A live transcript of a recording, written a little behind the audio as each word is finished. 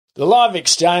The Live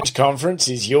Exchange Conference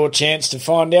is your chance to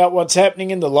find out what's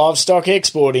happening in the livestock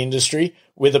export industry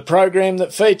with a program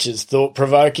that features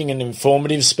thought-provoking and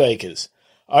informative speakers.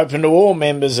 Open to all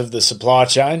members of the supply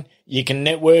chain, you can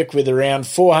network with around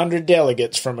 400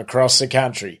 delegates from across the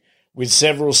country, with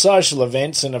several social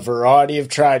events and a variety of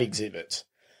trade exhibits.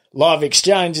 Live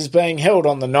Exchange is being held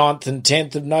on the 9th and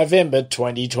 10th of November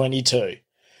 2022.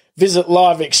 Visit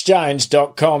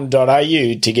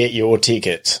liveexchange.com.au to get your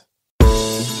tickets.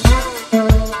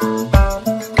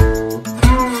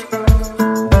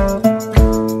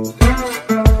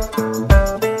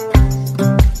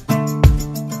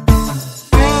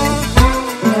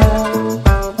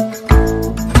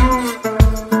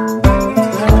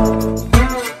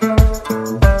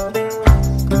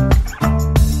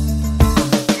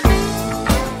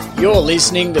 You're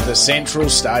listening to the Central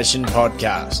Station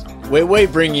podcast, where we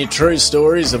bring you true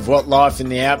stories of what life in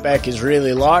the outback is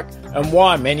really like and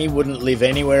why many wouldn't live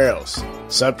anywhere else.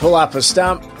 So pull up a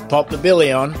stump, pop the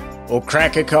billy on, or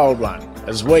crack a cold one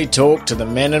as we talk to the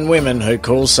men and women who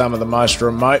call some of the most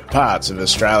remote parts of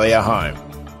Australia home.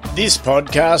 This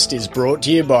podcast is brought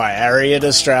to you by Ariat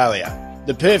Australia,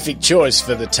 the perfect choice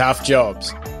for the tough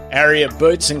jobs. Ariat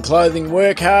boots and clothing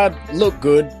work hard, look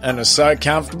good, and are so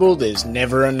comfortable there's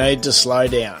never a need to slow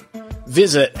down.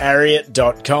 Visit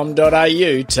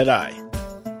ariat.com.au today.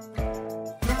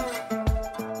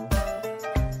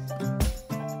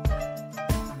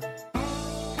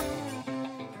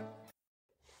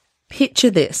 Picture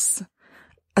this.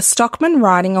 A stockman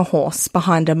riding a horse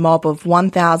behind a mob of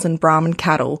 1,000 Brahman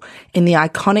cattle in the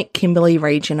iconic Kimberley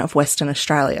region of Western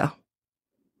Australia.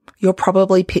 You're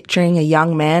probably picturing a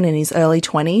young man in his early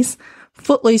 20s,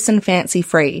 footloose and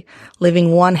fancy-free,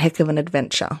 living one heck of an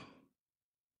adventure.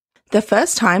 The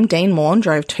first time Dean Maughan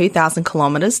drove 2,000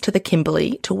 kilometres to the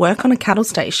Kimberley to work on a cattle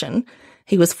station,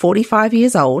 he was 45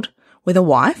 years old, with a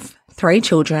wife, 3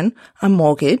 children, a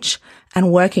mortgage,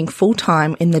 and working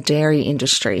full-time in the dairy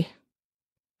industry.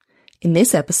 In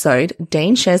this episode,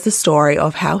 Dean shares the story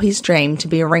of how his dream to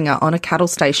be a ringer on a cattle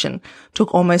station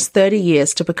took almost 30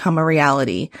 years to become a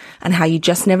reality, and how you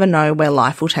just never know where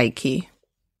life will take you.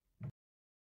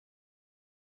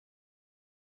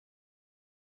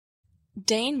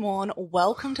 Dean Maughan,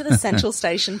 welcome to the Central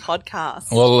Station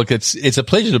podcast. Well, look, it's a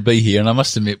pleasure to be here, and I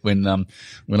must admit, when I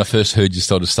first heard you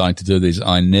started starting to do these,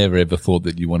 I never ever thought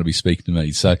that you want to be speaking to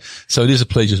me. So it is a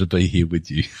pleasure to be here with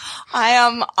you.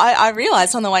 I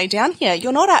realised on the way down here,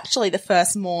 you're not actually the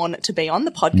first Maughan to be on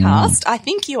the podcast. I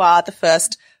think you are the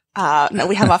first.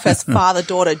 We have our first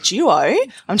father-daughter duo.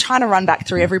 I'm trying to run back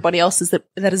through everybody else's that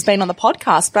has been on the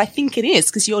podcast, but I think it is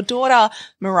because your daughter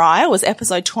Mariah was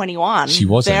episode 21. She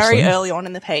was very actually early on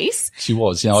in the piece. She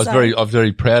was. Yeah, I was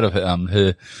very proud of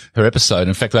her episode.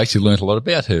 In fact, I actually learnt a lot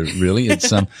about her. Really,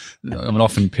 it's I mean,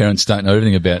 often parents don't know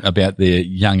everything about their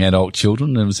young adult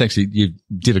children, and it was actually you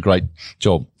did a great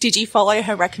job. Did you follow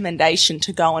her recommendation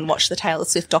to go and watch the Taylor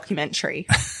Swift documentary?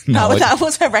 No, that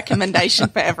was her recommendation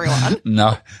for everyone.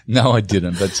 No, I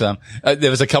didn't. But there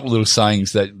was a couple of little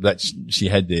sayings that she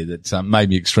had there that made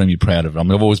me extremely proud of her. I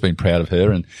mean, I've always been proud of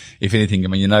her. And if anything, I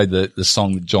mean, you know, the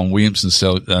song that John Williamson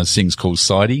sings called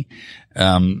Sidey.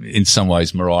 In some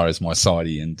ways, Mariah is my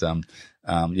Sidey. And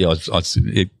I was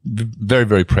very,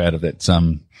 very proud of that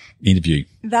interview.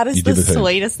 That is the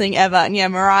sweetest thing ever. And yeah,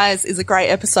 Mariah's is a great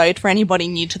episode for anybody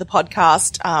new to the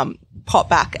podcast. Pop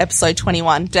back, episode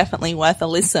 21, definitely worth a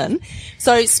listen.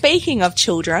 So speaking of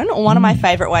children, one of my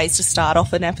favourite ways to start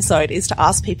off an episode is to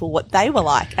ask people what they were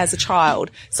like as a child.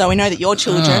 So we know that your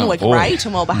children were great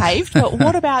and well behaved, but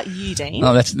what about you, Dean?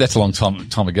 Oh, that's a long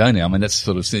time ago now. I mean, that's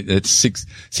it's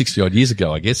 60 odd years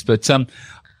ago, I guess. But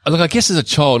look, I guess as a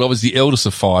child, I was the eldest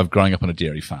of 5 growing up on a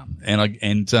dairy farm,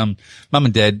 and mum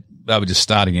and dad, they were just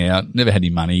starting out, never had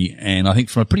any money. And I think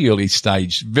from a pretty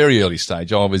very early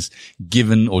stage, I was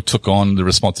given or took on the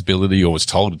responsibility or was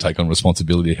told to take on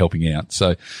responsibility of helping out.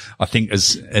 So I think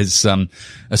as soon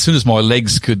as my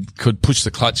legs could push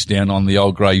the clutch down on the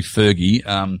old grey Fergie,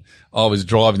 I was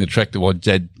driving the tractor while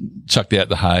Dad chucked out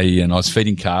the hay, and I was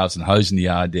feeding calves and hosing the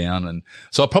yard down. And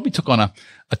so I probably took on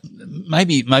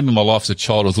maybe my life as a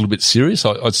child was a little bit serious.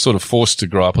 I was sort of forced to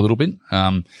grow up a little bit.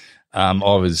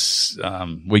 I was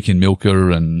weekend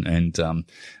milker and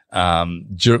I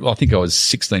think I was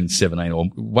 16, 17, or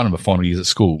one of my final years at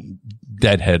school.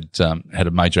 Dad had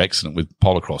a major accident with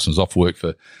polocrosse and was off work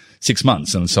for 6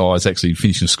 months, and so I was actually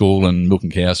finishing school and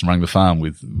milking cows and running the farm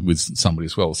with somebody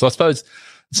as well. So I suppose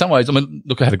in some ways, I mean,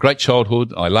 look, I had a great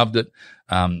childhood. I loved it.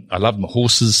 I loved my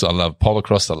horses. I loved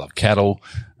polocrosse. I loved cattle.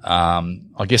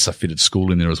 I guess I fitted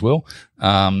school in there as well.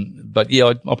 But yeah,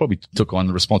 I probably took on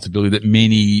the responsibility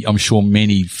that I'm sure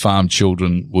many farm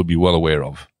children would be well aware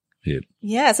of. Yeah.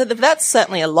 Yeah, so that's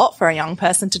certainly a lot for a young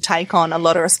person to take on, a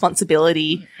lot of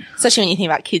responsibility, especially when you think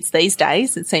about kids these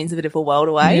days. It seems a bit of a world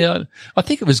away. Yeah, I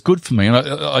think it was good for me. And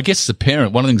I guess as a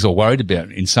parent, one of the things I worried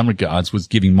about in some regards was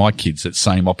giving my kids that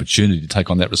same opportunity to take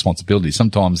on that responsibility.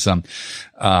 Sometimes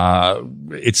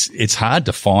it's hard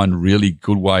to find really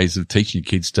good ways of teaching your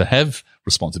kids to have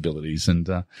responsibilities. And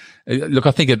look,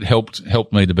 I think it helped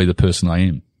me to be the person I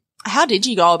am. How did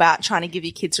you go about trying to give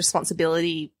your kids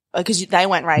responsibility? Because they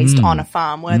weren't raised on a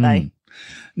farm, were they?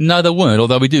 No, they weren't,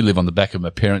 although we do live on the back of my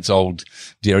parents' old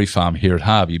dairy farm here at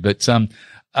Harvey. But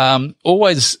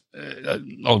always,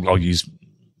 I'll use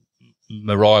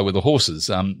Mariah with the horses.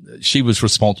 She was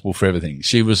responsible for everything.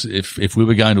 She was, if we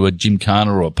were going to a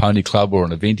gymkhana or a pony club or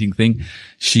an eventing thing,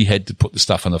 she had to put the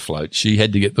stuff on the float. She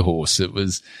had to get the horse.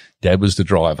 Dad was the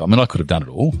driver. I mean, I could have done it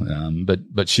all,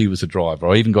 but she was the driver.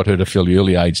 I even got her at a fairly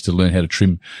early age to learn how to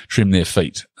trim their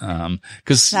feet.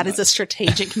 Cause that is a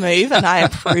strategic move and I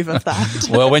approve of that.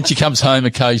 Well, when she comes home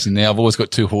occasionally now, I've always got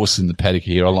 2 horses in the paddock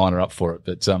here. I line her up for it.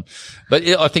 But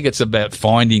yeah, I think it's about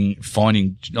finding,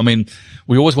 I mean,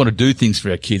 we always want to do things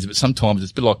for our kids, but sometimes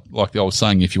it's a bit like the old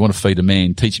saying, if you want to feed a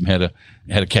man, teach him how to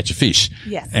catch a fish.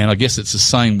 Yes. And I guess it's the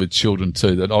same with children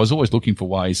too, that I was always looking for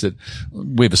ways that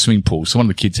we have a swimming pool. So one of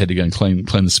the kids had to go and clean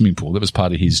the swimming pool. That was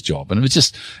part of his job. And it was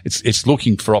just, it's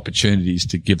looking for opportunities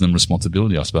to give them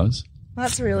responsibility, I suppose.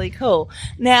 That's really cool.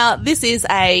 Now, this is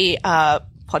a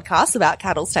podcast about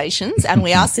cattle stations and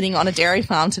we are sitting on a dairy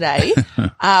farm today.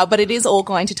 But it is all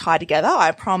going to tie together,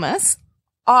 I promise.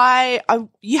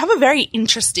 You have a very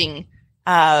interesting,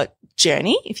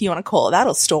 journey, if you want to call it that,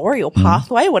 or story or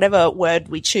pathway, whatever word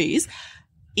we choose,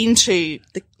 into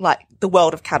the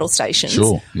world of cattle stations.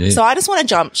 Sure. Yeah. So I just want to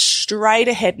jump straight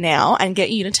ahead now and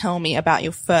get you to tell me about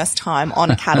your first time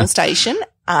on a cattle station.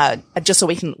 Just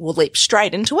so we'll leap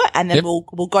straight into it and then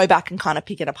we'll go back and kind of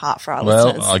pick it apart for our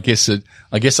listeners. Well,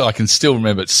 I guess I can still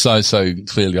remember it so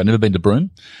clearly. I'd never been to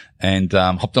Broome and,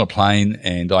 hopped on a plane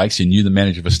and I actually knew the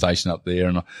manager of a station up there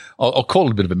and I'll call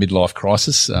it a bit of a midlife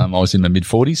crisis. I was in my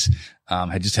mid-40s,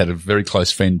 had just had a very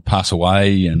close friend pass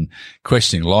away and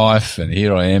questioning life. And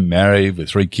here I am married with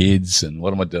 3 kids and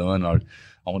what am I doing? I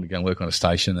want to go and work on a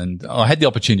station and I had the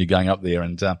opportunity of going up there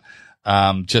and,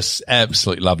 just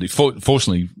absolutely lovely.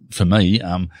 Fortunately for me,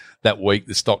 that week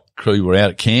the stock crew were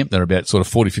out at camp. They're about sort of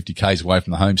 40, 50 Ks away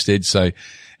from the homestead. So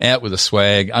out with a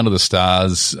swag, under the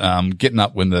stars, getting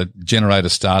up when the generator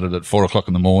started at 4:00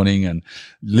 in the morning and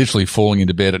literally falling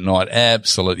into bed at night,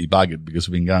 absolutely buggered because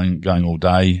we've been going all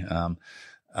day.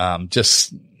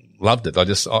 Just loved it.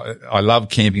 I love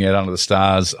camping out under the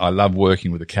stars. I love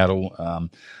working with the cattle.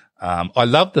 I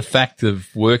love the fact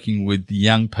of working with the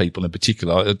young people in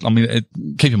particular. I mean,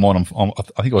 keep in mind,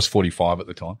 I think I was 45 at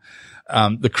the time.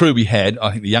 The crew we had, I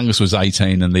think the youngest was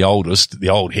 18 and the oldest, the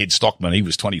old head stockman, he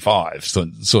was 25,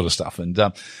 sort of stuff. And,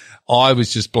 I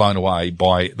was just blown away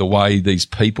by the way these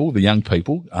people, the young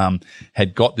people,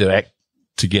 had got their act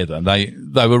together.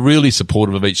 They were really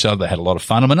supportive of each other. They had a lot of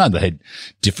fun. I mean, I know they had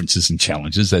differences and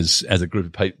challenges as a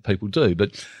group of people do,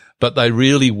 but they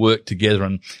really worked together.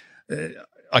 And,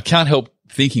 I can't help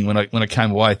thinking when I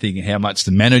came away thinking how much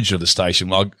the manager of the station,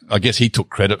 well, I guess he took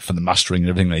credit for the mustering and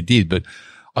everything they did, but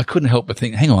I couldn't help but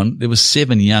think, hang on, there was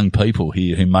 7 young people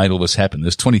here who made all this happen.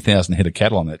 There's 20,000 head of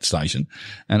cattle on that station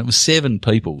and it was 7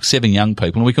 young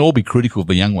people. And we can all be critical of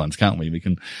the young ones, can't we? We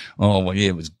can,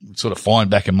 it was sort of fine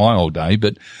back in my old day,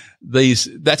 but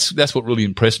that's what really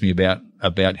impressed me about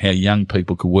how young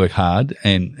people could work hard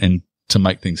and to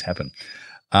make things happen.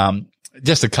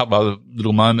 Just a couple other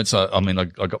little moments. I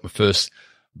got my first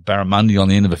barramundi on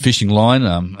the end of a fishing line.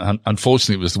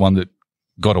 Unfortunately, it was the one that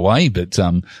got away, but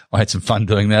I had some fun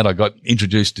doing that. I got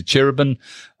introduced to cherubim.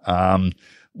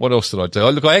 What else did I do?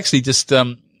 Look, I actually just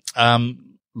loved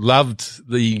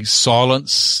the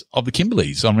silence of the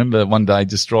Kimberleys. I remember one day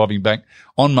just driving back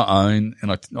on my own,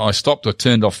 and I stopped. I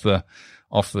turned off the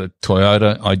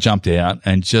Toyota. I jumped out,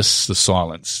 and just the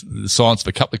silence of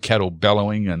a couple of cattle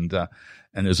bellowing,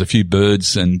 and there's a few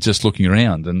birds, and just looking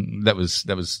around, and that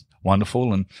was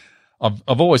wonderful. And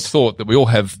I've always thought that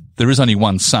there is only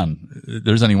one sun.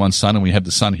 There is only one sun, and we have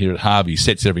the sun here at Harvey,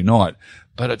 sets every night.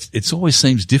 But it always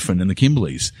seems different in the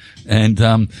Kimberleys. And,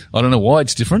 I don't know why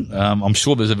it's different. I'm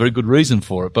sure there's a very good reason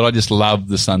for it, but I just love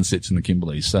the sunsets in the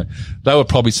Kimberleys. So they were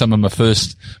probably some of my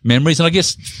first memories. And I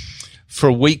guess for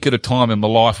a week at a time in my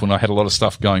life when I had a lot of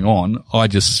stuff going on, I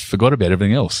just forgot about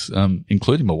everything else,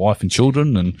 including my wife and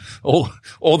children and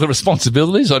all the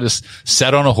responsibilities. I just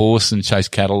sat on a horse and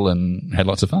chased cattle and had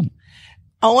lots of fun.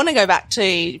 I want to go back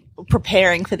to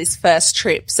preparing for this first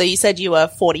trip. So you said you were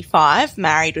 45,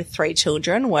 married with 3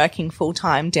 children, working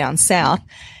full-time down south.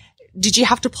 did you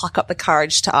have to pluck up the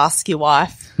courage to ask your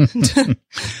wife to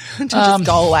just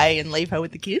go away and leave her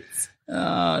with the kids?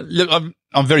 Look,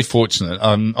 I'm very fortunate.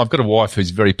 I've got a wife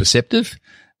who's very perceptive,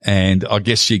 and I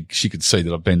guess she could see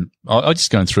that I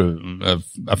just going through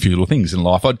a few little things in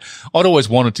life. I'd always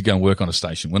wanted to go and work on a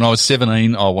station. When I was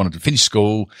 17, I wanted to finish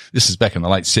school. This is back in the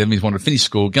late 70s. Wanted to finish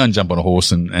school, go and jump on a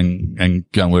horse and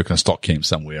go and work on a stock camp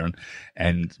somewhere.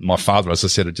 And my father, as I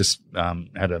said, had just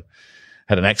had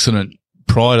an accident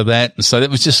prior to that, and so that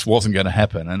wasn't going to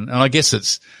happen. And I guess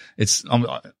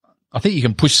I think you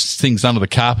can push things under the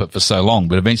carpet for so long,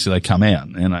 but eventually they come out.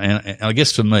 And I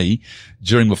guess for me,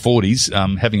 during my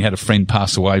 40s, having had a friend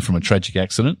pass away from a tragic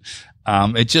accident,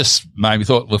 it just made me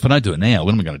thought, well, if I don't do it now,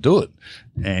 when am I going to do it?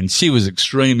 And she was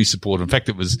extremely supportive. In fact,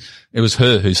 it was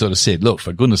her who sort of said, look,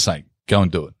 for goodness sake, go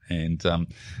and do it.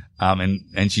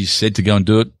 And she said to go and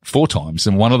do it 4 times.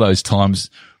 And one of those times,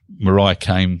 Mariah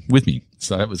came with me.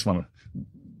 So that was one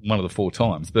of the 4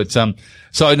 times. But, so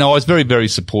no, I was very, very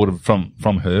supportive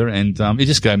from her, and, it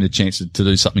just gave me the chance to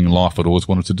do something in life I'd always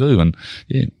wanted to do. And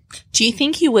yeah. Do you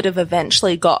think you would have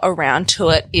eventually got around to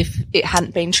it if it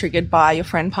hadn't been triggered by your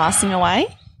friend passing away?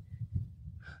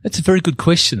 That's a very good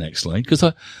question, actually, because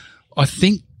I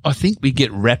think we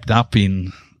get wrapped up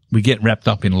in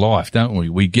life, don't we?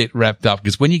 We get wrapped up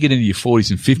because when you get into your 40s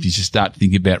and 50s, you start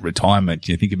thinking about retirement.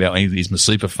 You think about, is my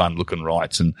super fund looking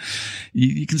right? And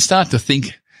you can start to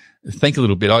think a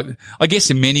little bit. I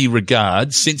guess in many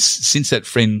regards, since that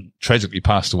friend tragically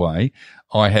passed away,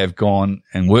 I have gone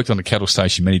and worked on the cattle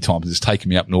station many times. It's taken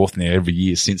me up north now every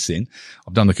year since then.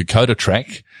 I've done the Kokoda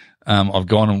track. I've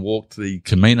gone and walked the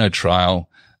Camino Trail.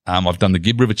 I've done the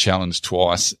Gibb River Challenge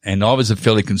twice, and I was a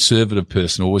fairly conservative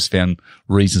person, always found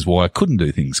reasons why I couldn't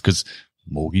do things because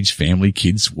mortgage, family,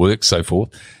 kids, work, so forth.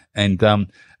 And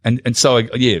so,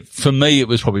 for me, it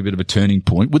was probably a bit of a turning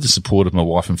point with the support of my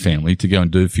wife and family to go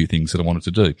and do a few things that I wanted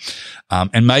to do.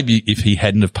 And maybe if he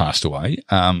hadn't have passed away,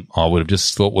 I would have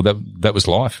just thought, well, that was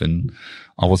life and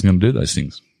I wasn't going to do those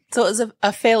things. So it was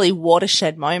a fairly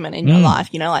watershed moment in your life,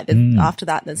 after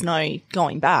that, there's no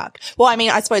going back. Well, I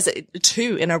mean, I suppose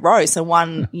 2 in a row. So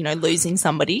one, losing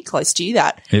somebody close to you,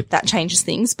 that changes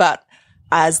things. But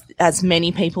as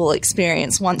many people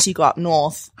experience, once you go up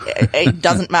north, it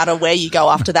doesn't matter where you go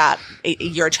after that,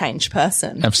 you're a changed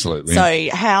person. Absolutely. So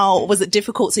how was it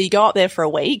difficult? So you go up there for a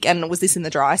week, and was this in the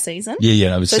dry season?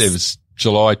 Yeah. It was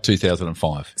July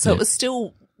 2005. So it was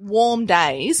still warm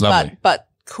days, lovely. but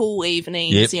cool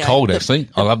evenings. Yeah, cold actually.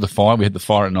 I love the fire. We had the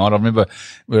fire at night. I remember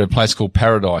we were at a place called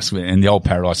Paradise, and the old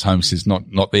Paradise Homestead's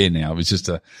not there now. It was just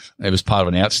it was part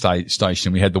of an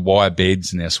outstation. We had the wire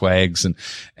beds and our swags,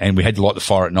 and we had to light the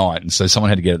fire at night. And so someone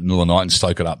had to get it in the middle of the night and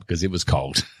stoke it up because it was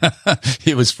cold.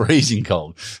 It was freezing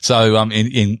cold. So,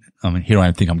 here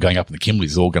I think I'm going up in the Kimberleys.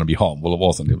 It's all going to be hot. Well, it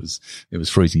wasn't. It was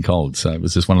freezing cold. So it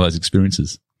was just one of those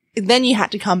experiences. Then you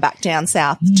had to come back down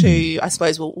south to, I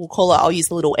suppose we'll call it, I'll use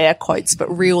the little air quotes, but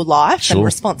real life and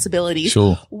responsibilities.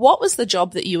 Sure. What was the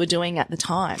job that you were doing at the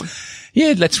time?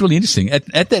 Yeah, that's really interesting.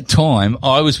 At that time,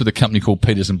 I was with a company called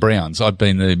Peters and Browns. I'd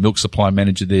been the milk supply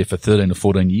manager there for 13 to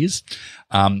 14 years.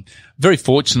 Very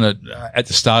fortunate at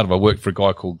the start I worked for a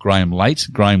guy called Graham Late.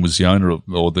 Graham was the owner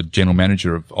or the general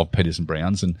manager of Peters and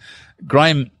Browns, and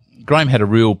Graham had a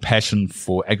real passion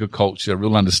for agriculture, a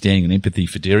real understanding and empathy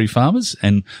for dairy farmers.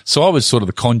 And so I was sort of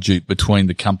the conduit between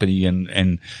the company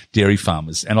and dairy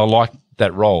farmers. And I liked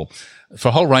that role. For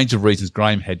a whole range of reasons,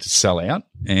 Graham had to sell out,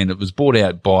 and it was bought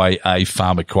out by a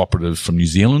farmer cooperative from New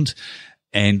Zealand.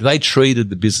 And they treated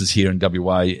the business here in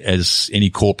WA as any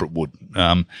corporate would.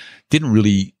 Didn't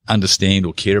really understand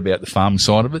or care about the farming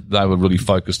side of it. They were really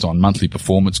focused on monthly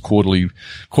performance, quarterly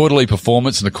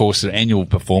performance, and of course their annual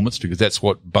performance, because that's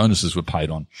what bonuses were paid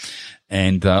on.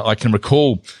 And I can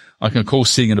recall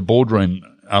sitting in a boardroom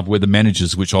where the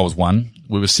managers, which I was one,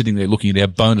 we were sitting there looking at our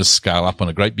bonus scale up on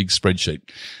a great big spreadsheet.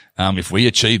 If we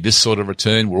achieve this sort of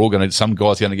return, some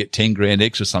guy's going to get 10 grand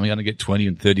extra, some are going to get 20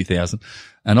 and 30,000.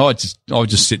 And I was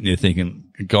just sitting there thinking,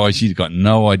 guys, you've got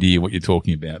no idea what you're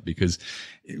talking about, because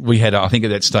we had, I think at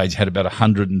that stage, had about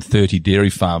 130 dairy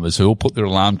farmers who all put their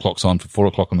alarm clocks on for 4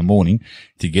 o'clock in the morning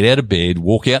to get out of bed,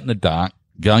 walk out in the dark,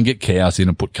 go and get cows in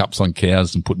and put cups on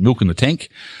cows and put milk in the tank,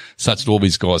 such that all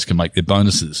these guys can make their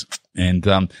bonuses. And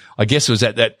I guess it was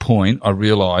at that point I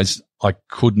realized I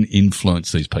couldn't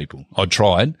influence these people. I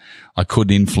tried. I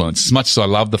couldn't influence. As much as I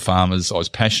loved the farmers, I was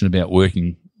passionate about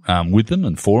working with them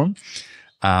and for them.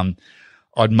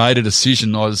 I'd made a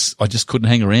decision. I just couldn't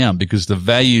hang around, because the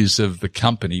values of the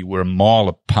company were a mile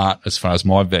apart as far as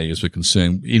my values were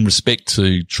concerned in respect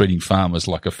to treating farmers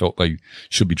like I felt they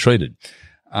should be treated.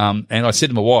 And I said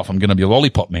to my wife, I'm going to be a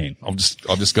lollipop man. I've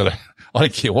just got I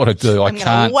don't care what I do. I'm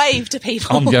going to wave to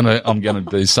people. I'm going to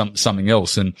do something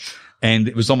else. And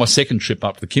it was on my second trip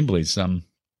up to the Kimberleys.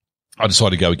 I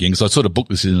decided to go again because I sort of booked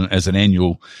this as an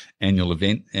annual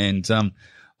event. And,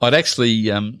 I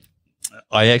actually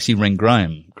rang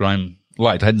Graham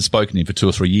late. I hadn't spoken to him for 2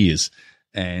 or 3 years.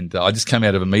 And I just came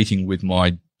out of a meeting with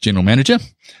my general manager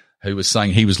who was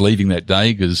saying he was leaving that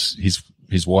day because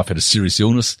his wife had a serious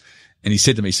illness. And he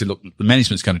said to me, he said, look, the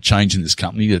management's going to change in this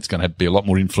company. It's going to be a lot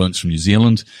more influence from New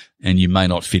Zealand and you may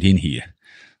not fit in here.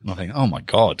 And I think, oh my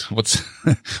God, what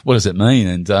does that mean?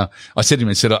 And, I said to him,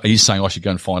 I said, are you saying I should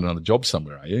go and find another job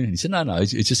somewhere? Are you? And he said, no,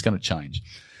 it's just going to change.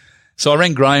 So I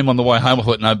rang Graham on the way home. I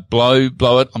thought, no,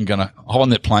 blow it. I'm going to hop on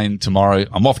that plane tomorrow.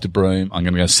 I'm off to Broome. I'm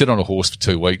going to go sit on a horse for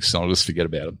 2 weeks and I'll just forget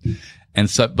about it. And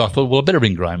so but I thought, well, I better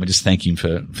ring Graham and just thank him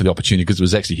for the opportunity because it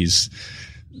was actually his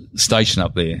station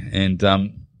up there. And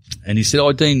he said,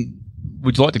 oh, Dean,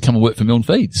 would you like to come and work for Milne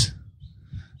Feeds?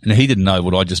 And he didn't know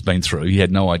what I'd just been through. He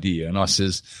had no idea. And I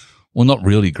says, well, not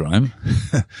really, Graham.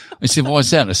 He said, why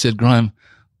is that? And I said, Graham,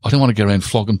 I don't want to go around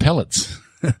flogging pellets.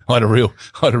 I had a real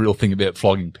thing about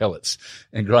flogging pellets.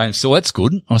 And Graham said, well, that's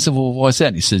good. And I said, well, why is that?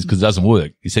 And he says, because it doesn't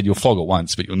work. He said, you'll flog it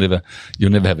once, but you'll never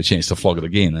have a chance to flog it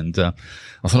again. And, I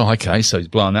thought, oh, okay. So he's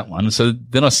blowing that one. And so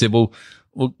then I said, well,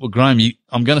 Graham,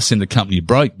 I'm going to send the company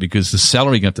broke because the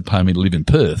salary you're going to have to pay me to live in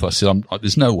Perth. I said,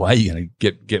 there's no way you're going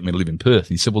to get me to live in Perth. And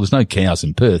he said, well, there's no cows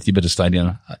in Perth. You better stay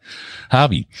down at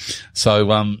Harvey. So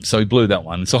he blew that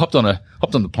one. So I hopped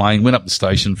on the plane, went up the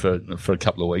station for a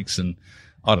couple of weeks and,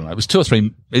 I don't know, it was 2 or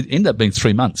 3, it ended up being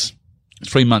 3 months.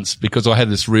 3 months because I had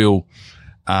this real,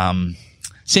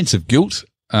 sense of guilt,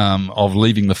 of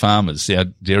leaving the farmers, our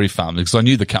dairy farmers, because I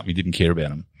knew the company didn't care about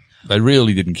them. They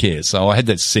really didn't care. So I had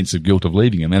that sense of guilt of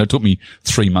leaving them and it took me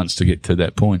 3 months to get to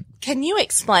that point. Can you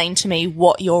explain to me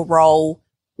what your role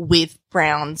with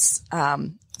Browns,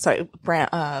 Peters and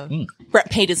Browns.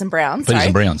 Peters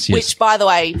and Browns, yes. Which, by the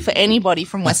way, for anybody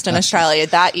from Western Australia,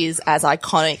 that is as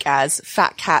iconic as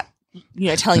Fat Cat,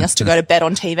 telling us to go to bed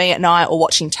on TV at night or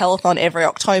watching telethon every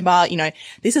October.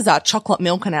 This is our chocolate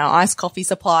milk and our iced coffee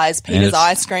supplies, Peters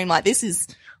ice cream. Like, this is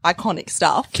iconic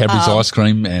stuff. Cadbury's ice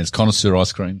cream and it's connoisseur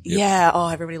ice cream. Yep. Yeah. Oh,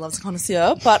 everybody loves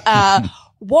connoisseur. But,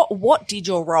 what did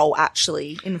your role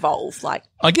actually involve? Like,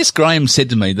 I guess Graham said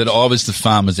to me that I was the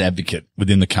farmer's advocate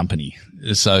within the company.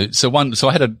 So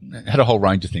I had a whole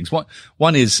range of things.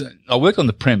 One is I worked on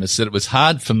the premise that it was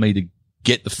hard for me to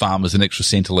get the farmers an extra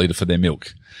cent a litre for their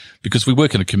milk because we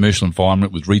work in a commercial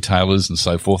environment with retailers and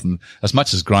so forth. And as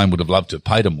much as Graham would have loved to have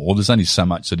paid them more, there's only so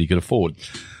much that he could afford.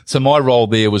 So my role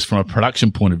there was, from a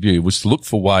production point of view, was to look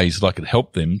for ways that I could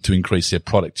help them to increase their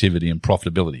productivity and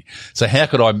profitability. So how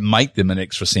could I make them an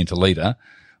extra cent a litre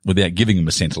without giving them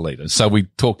a cent a litre? So we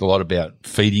talked a lot about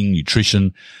feeding,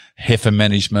 nutrition, heifer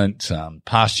management,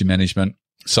 pasture management.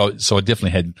 So I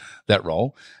definitely had that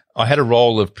role. I had a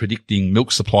role of predicting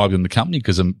milk supply within the company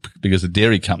because the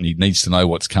dairy company needs to know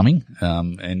what's coming,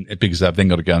 and because they've then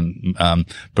got to go and,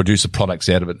 produce the products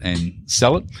out of it and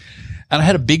sell it. And I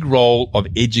had a big role of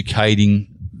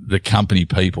educating the company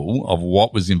people of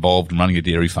what was involved in running a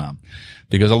dairy farm,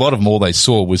 because a lot of them, all they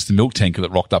saw was the milk tanker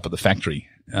that rocked up at the factory.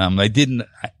 They didn't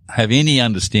have any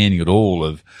understanding at all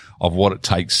of what it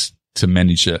takes to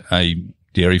manage a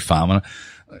dairy farm. And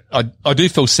I do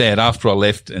feel sad after I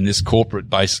left and this corporate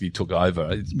basically took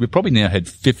over. We've probably now had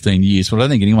 15 years, but I don't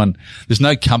think there's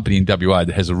no company in WA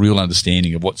that has a real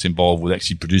understanding of what's involved with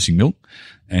actually producing milk.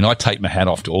 And I take my hat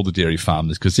off to all the dairy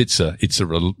farmers because it's a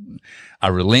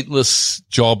relentless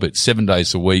job. It's 7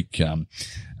 days a week. I've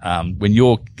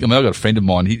got a friend of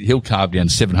mine, he'll carve down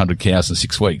 700 cows in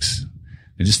 6 weeks.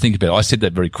 And just think about it. I said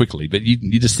that very quickly, but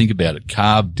you just think about it.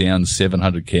 Carve down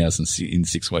 700 cows in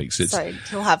 6 weeks. So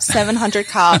he'll have 700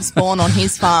 calves born on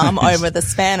his farm over the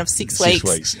span of 6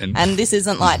 weeks. And this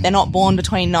isn't like they're not born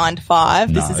between 9 to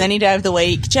 5. This is any day of the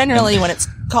week, generally when it's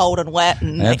cold and wet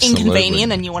and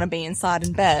inconvenient and you want to be inside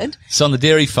in bed. So on the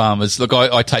dairy farmers, look,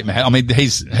 I take my hat. I mean,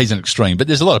 he's an extreme, but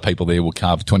there's a lot of people there who will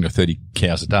carve 20 or 30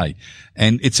 cows a day.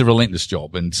 And it's a relentless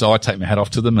job. And so I take my hat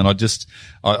off to them. And I just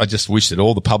wish that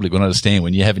all the public would understand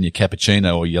when you're having your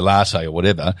cappuccino or your latte or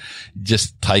whatever,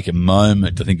 just take a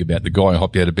moment to think about the guy who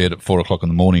hopped you out of bed at 4 o'clock in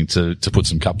the morning to put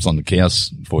some cups on the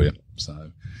cows for you.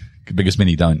 So, because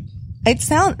many don't.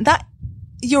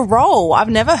 Your role, I've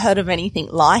never heard of anything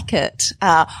like it.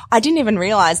 I didn't even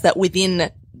realize that within,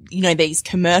 these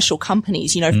commercial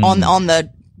companies, on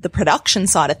the production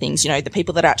side of things, the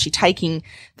people that are actually taking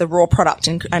the raw product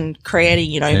and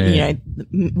creating,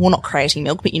 not creating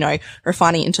milk, but,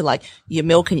 refining it into like your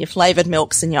milk and your flavored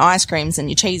milks and your ice creams and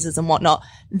your cheeses and whatnot,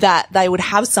 that they would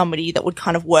have somebody that would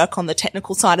kind of work on the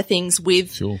technical side of things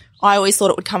with, I always thought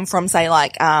it would come from, say,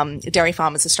 like, Dairy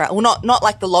Farmers Australia. Well, not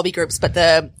like the lobby groups, but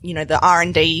the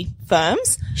R&D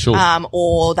firms. Sure.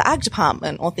 Or the ag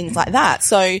department or things like that.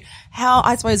 So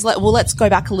I suppose, let's go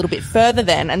back a little bit further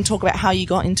then and talk about how you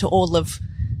got into all of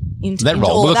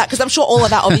that, because I'm sure all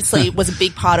of that obviously was a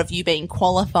big part of you being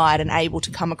qualified and able to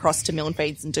come across to Milne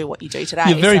Feeds and do what you do today.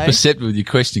 You're very perceptive with your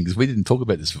question, because we didn't talk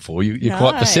about this before. You're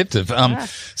quite perceptive.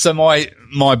 So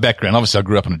my background, obviously I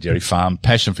grew up on a dairy farm,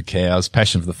 passion for cows,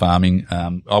 passion for the farming.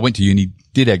 I went to uni,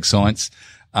 did ag science,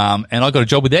 and I got a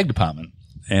job with the ag department.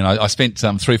 And I spent 3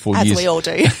 or 4 years. As we all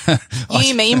do.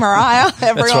 You, me, Mariah,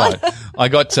 everyone. That's right. I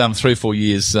got 3 or 4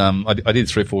 years. I did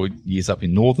 3 or 4 years up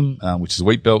in Northam, which is a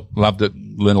wheat belt. Loved it.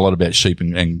 Learned a lot about sheep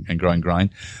and growing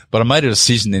grain. But I made a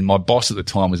decision then. My boss at the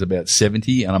time was about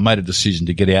 70, and I made a decision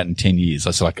to get out in 10 years.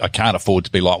 I said, I can't afford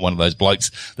to be like one of those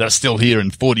blokes that are still here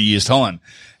in 40 years' time.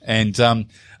 And I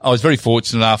was very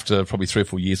fortunate. After probably 3 or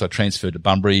 4 years, I transferred to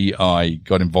Bunbury. I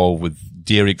got involved with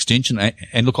dairy extension.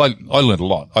 And look, I learned a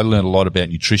lot. I learned a lot about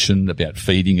nutrition, about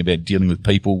feeding, about dealing with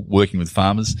people, working with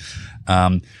farmers.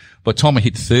 By the time I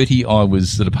hit 30, I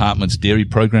was the department's dairy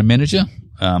program manager.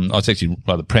 I was actually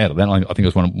rather proud of that. I think I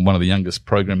was one of the youngest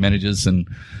program managers. And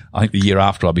I think the year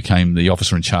after I became the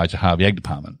officer in charge of Harvey Ag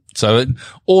Department. So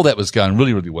all that was going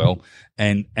really, really well.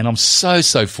 And I'm so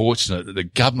fortunate that the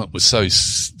government was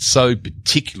so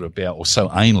particular about, or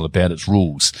so anal about its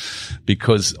rules,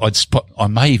 because I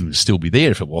may even still be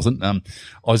there if it wasn't. I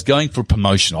was going for a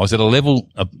promotion. I was at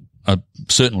a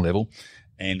certain level,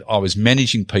 and I was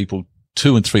managing people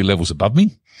 2 and 3 levels above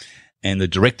me. And the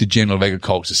Director General of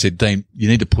Agriculture said, Dean, you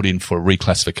need to put in for a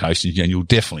reclassification, and you'll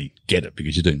definitely get it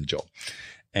because you're doing the job.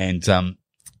 And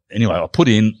anyway, I put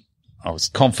in. I was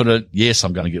confident. Yes,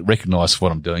 I'm going to get recognised for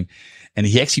what I'm doing. And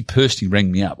he actually personally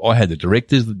rang me up. I had the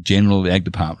Director General of the Ag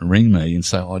Department ring me and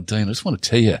say, Dean, I just want to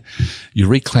tell you, your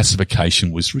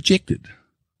reclassification was rejected.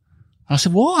 And I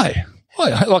said, why?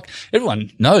 Why? Like,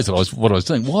 everyone knows what I was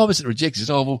doing. Why was it rejected? He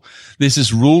said, well, there's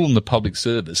this rule in the public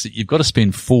service that you've got to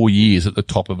spend 4 years at the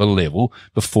top of a level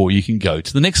before you can go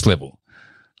to the next level.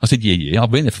 I said, yeah,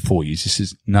 I've been there for 4 years. He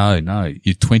says, no,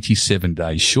 you're 27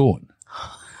 days short.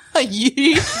 Are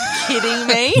you kidding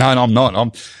me? No, I'm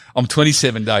not. I'm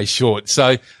 27 days short.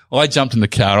 So I jumped in the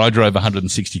car. I drove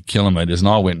 160 kilometres, and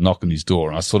I went knock on his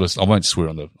door. And I won't swear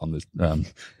on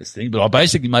this thing, but I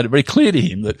basically made it very clear to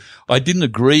him that I didn't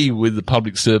agree with the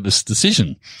public service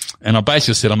decision. And I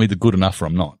basically said, I'm either good enough or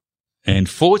I'm not. And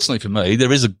fortunately for me,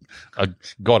 there is a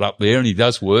God up there, and he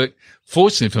does work.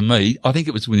 Fortunately for me, I think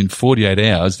it was within 48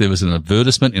 hours, there was an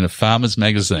advertisement in a farmer's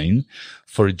magazine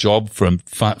for a job for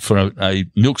a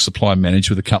milk supply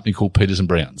manager with a company called Peters and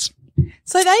Browns.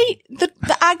 So the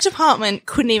ag department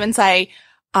couldn't even say,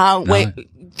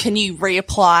 can you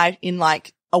reapply in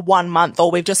like a 1 month,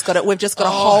 or we've just got to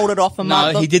hold it off a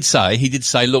month? No, he did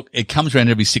say, look, it comes around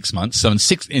every 6 months. So in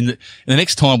the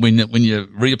next time when you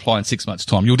reapply in 6 months'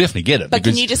 time, you'll definitely get it. But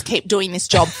can you just keep doing this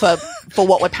job for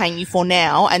what we're paying you for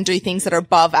now, and do things that are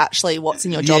above actually what's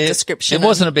in your job description? It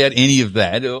wasn't about any of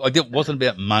that. It wasn't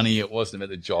about money. It wasn't about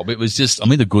the job. It was just,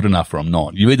 I'm either good enough or I'm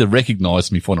not. You either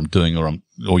recognise me for what I'm doing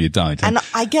or you don't. And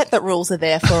I get that rules are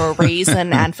there for a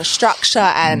reason and for structure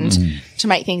and to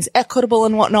make things equitable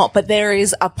and whatnot, but there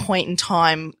is a point in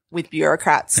time with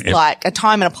bureaucrats, like a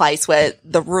time and a place where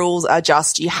the rules are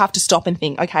just, you have to stop and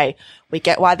think, okay, we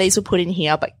get why these were put in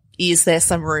here, but is there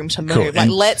some room to move? Cool. Like,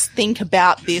 let's think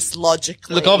about this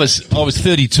logically. Look, I was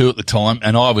 32 at the time,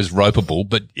 and I was ropeable,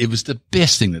 but it was the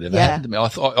best thing that ever happened to me. I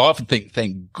often think,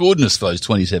 thank goodness for those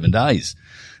 27 days.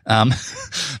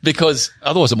 Because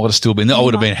otherwise I might have still been there. I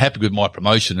would have been happy with my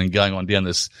promotion and going on down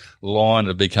this line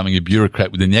of becoming a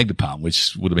bureaucrat within the ag department,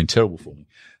 which would have been terrible for me.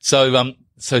 So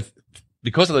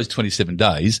because of those 27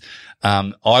 days,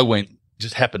 I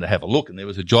just happened to have a look, and there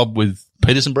was a job with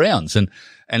Peters and Browns. And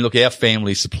look, our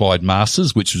family supplied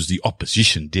Masters, which was the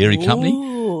opposition dairy company.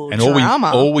 And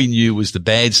all we knew was the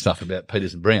bad stuff about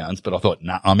Peters and Browns. But I thought,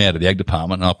 I'm out of the ag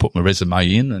department, and I put my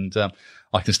resume in, and,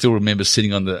 I can still remember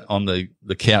sitting on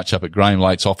the couch up at Graham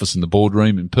Late's office in the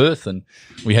boardroom in Perth, and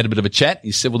we had a bit of a chat.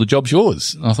 He said, well, the job's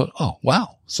yours. And I thought, oh,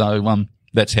 wow. So,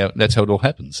 that's how it all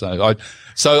happened. So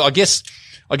I guess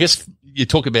you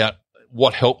talk about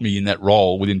what helped me in that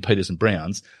role within Peters and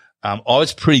Browns. I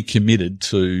was pretty committed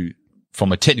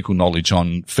from a technical knowledge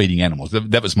on feeding animals.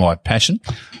 That was my passion.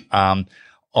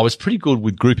 I was pretty good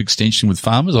with group extension with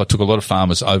farmers. I took a lot of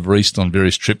farmers over east on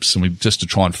various trips, and just to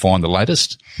try and find the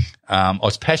latest. I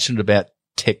was passionate about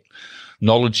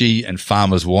technology and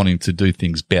farmers wanting to do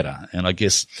things better. And I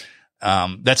guess,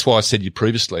 that's why I said to you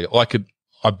previously,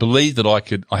 I believed that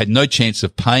I had no chance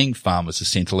of paying farmers a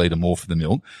cent a litre more for the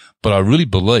milk, but I really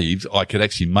believed I could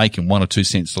actually make them 1 or 2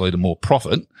 cents a litre more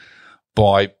profit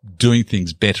by doing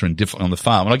things better and different on the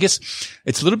farm. And I guess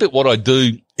it's a little bit what I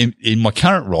do in my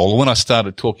current role. When I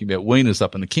started talking about weaners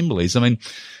up in the Kimberleys, I mean,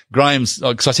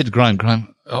 because I said to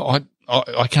Graham,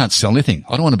 I can't sell anything.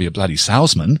 I don't want to be a bloody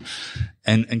salesman.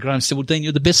 And Graham said, well, Dean,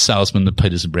 you're the best salesman that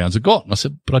Peters and Browns have got. And I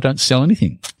said, but I don't sell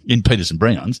anything in Peters and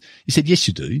Browns. He said, yes,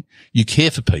 you do. You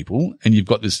care for people and you've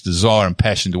got this desire and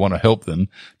passion to want to help them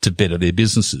to better their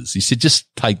businesses. He said,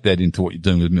 just take that into what you're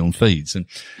doing with Milne Feeds. And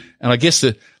I guess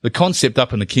the concept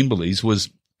up in the Kimberleys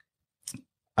was,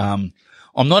 I'm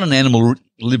not an animal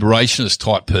liberationist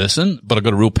type person, but I've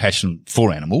got a real passion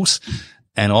for animals.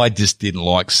 And I just didn't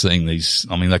like seeing these.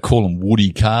 I mean, they call them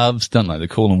woody calves, don't they? They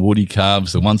call them woody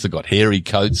calves, the ones that got hairy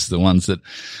coats, the ones that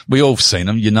we all seen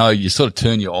them. You know, you sort of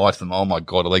turn your eye to them. Oh my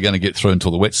God, are they going to get through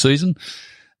until the wet season?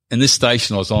 And this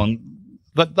station I was on,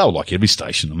 they were like every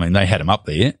station. I mean, they had them up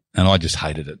there and I just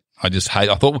hated it. I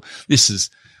thought, well,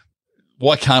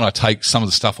 why can't I take some of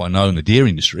the stuff I know in the dairy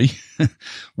industry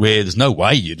where there's no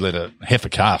way you'd let a heifer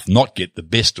calf not get the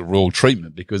best of royal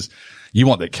treatment, because you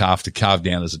want that calf to calve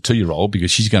down as a 2-year-old, because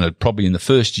she's going to probably in the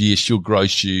first year, she'll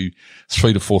gross you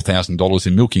 $3,000 to $4,000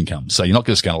 in milk income. So you're not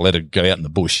just going to let her go out in the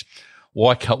bush.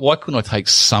 Why couldn't I take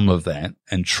some of that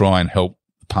and try and help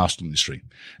the pastoral industry?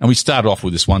 And we started off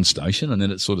with this one station and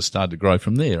then it sort of started to grow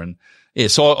from there. And yeah,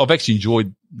 so I've actually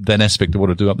enjoyed that aspect of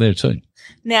what I do up there too.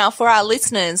 Now, for our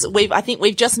listeners, I think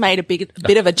we've just made a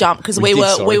bit of a jump, because we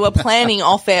were planning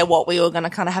off air what we were going to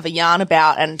kind of have a yarn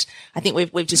about, and I think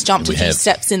we've just jumped a few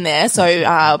steps in there,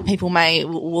 so people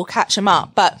we'll catch them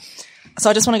up. But so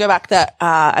I just want to go back that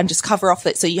and just cover off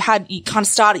that. So you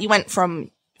went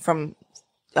from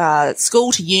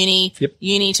school to uni,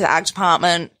 uni to the ag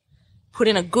department, put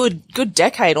in a good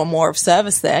decade or more of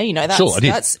service there. You know, sure, I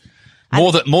did.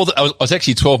 More than I was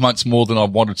actually 12 months more than I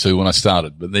wanted to when I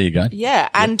started, but there you go. Yeah.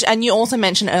 And you also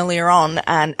mentioned earlier on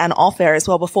and off air as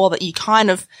well before that you kind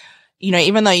of, you know,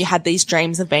 even though you had these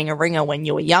dreams of being a ringer when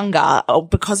you were younger,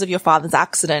 because of your father's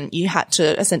accident, you had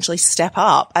to essentially step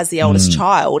up as the eldest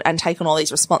child and take on all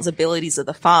these responsibilities of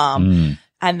the farm.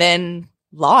 And then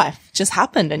life just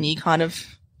happened and you kind of,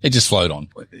 it just flowed on.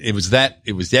 It was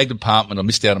the ag department. I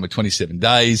missed out on my 27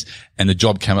 days and the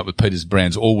job came up with Peters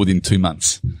Browns all within 2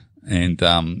 months. And,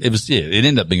 it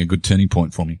ended up being a good turning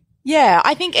point for me. Yeah.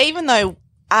 I think even though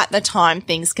at the time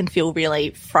things can feel really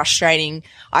frustrating,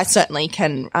 I certainly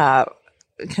can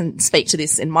speak to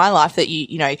this in my life that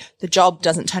you know, the job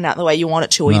doesn't turn out the way you want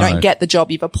it to, or you don't get the job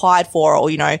you've applied for,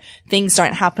 or, you know, things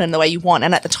don't happen the way you want.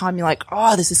 And at the time you're like,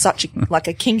 oh, this is such like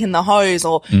a kink in the hose,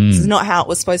 or this is not how it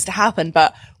was supposed to happen.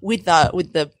 But with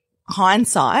the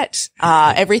hindsight,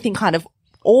 everything kind of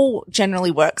all generally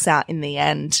works out in the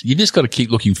end. You've just got to keep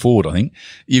looking forward, I think.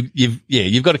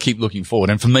 You've got to keep looking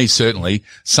forward. And for me, certainly,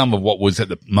 some of what was at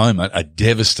the moment a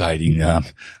devastating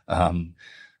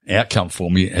outcome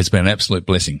for me has been an absolute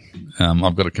blessing.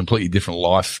 I've got a completely different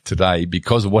life today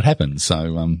because of what happened.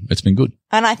 So it's been good.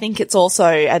 And I think it's also,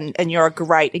 and you're a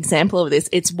great example of this,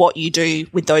 it's what you do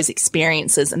with those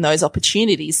experiences and those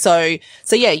opportunities. So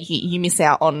yeah, you miss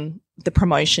out on the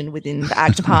promotion within the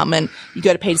ag department. You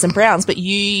go to Peters and Browns, but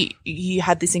you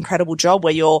had this incredible job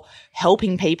where you're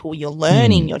helping people, you're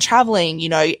learning, you're traveling, you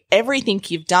know, everything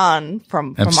you've done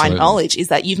from my knowledge is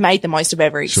that you've made the most of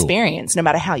every experience, no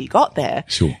matter how you got there.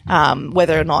 Sure.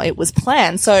 Whether or not it was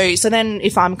planned. So then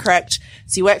if I'm correct,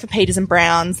 so you work for Peters and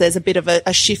Browns, there's a bit of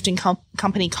a shift in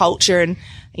company culture, and,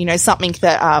 you know, something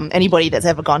that, anybody that's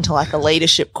ever gone to like a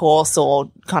leadership course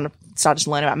or kind of started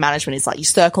to learn about management is like your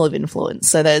circle of influence.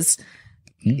 So there's,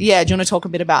 do you want to talk a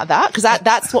bit about that? Because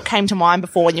that's what came to mind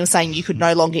before when you were saying you could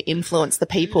no longer influence the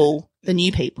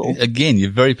new people. Again,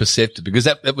 you're very perceptive, because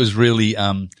that was really,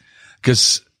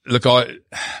 because look, I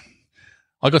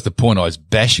got to the point I was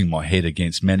bashing my head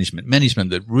against management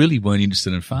that really weren't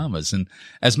interested in farmers. And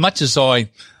as much as I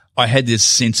had this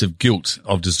sense of guilt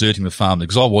of deserting the farmer,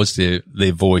 because I was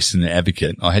their voice and their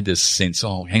advocate. I had this sense,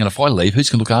 oh, hang on, if I leave, who's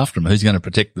going to look after them? Who's going to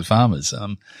protect the farmers?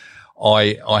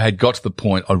 I had got to the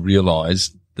point I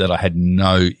realized that I had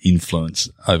no influence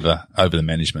over the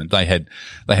management. They had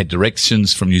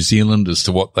directions from New Zealand as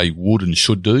to what they would and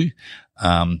should do.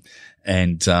 And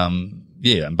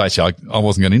basically I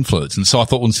wasn't going to influence. And so I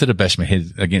thought, well, instead of bashing my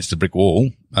head against a brick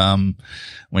wall,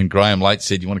 when Graham Late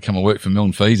said, you want to come and work for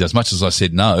Milne Feeds, as much as I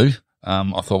said no,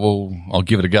 I thought, well, I'll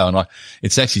give it a go. And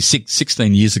it's actually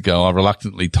 16 years ago, I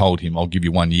reluctantly told him, I'll give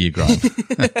you 1 year, Graham.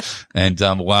 And,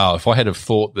 wow, if I had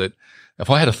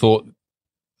thought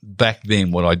back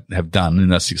then what I'd have done in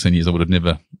those 16 years, I would have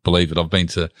never wouldn't believe it. I've been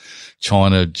to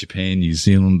China, Japan, New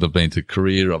Zealand. I've been to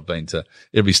Korea. I've been to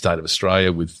every state of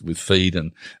Australia with feed.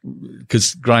 And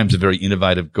because Graham's a very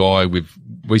innovative guy,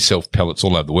 we sell pellets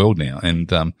all over the world now. And,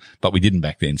 but we didn't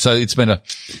back then. So it's been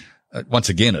once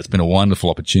again, it's been a wonderful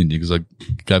opportunity because I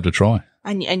gave it a try.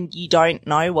 And you don't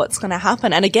know what's going to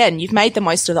happen. And again, you've made the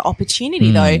most of the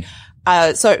opportunity though.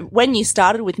 So when you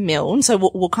started with Milne, so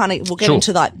we'll get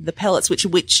into like the pellets,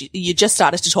 which you just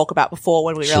started to talk about before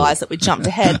when we realized that we jumped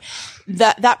ahead.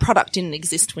 That product didn't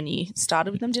exist when you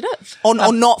started with them, did it? Or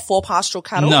not for pastoral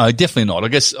cattle? No, definitely not.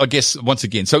 I guess once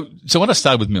again, so when I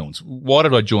started with Milne's, why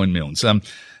did I join Milne's?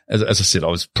 As I said, I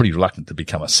was pretty reluctant to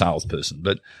become a salesperson,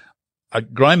 but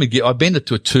I've been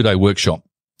to a 2-day workshop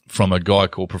from a guy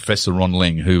called Professor Ron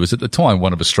Leng, who was at the time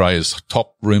one of Australia's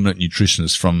top ruminant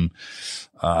nutritionists from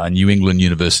New England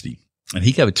University. And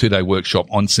he gave a 2-day workshop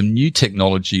on some new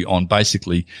technology on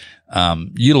basically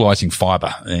utilizing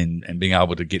fiber and being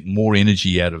able to get more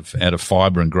energy out of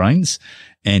fiber and grains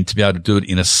and to be able to do it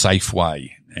in a safe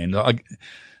way. And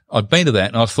I've been to that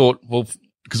and I thought, well,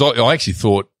 because I actually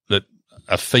thought that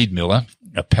a feed miller,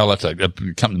 a pellet, a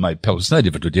company made pellets. It's no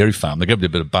different to a dairy farm. They grabbed a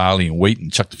bit of barley and wheat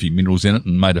and chucked a few minerals in it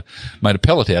and made a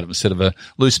pellet out of it instead of a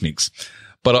loose mix.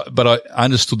 But I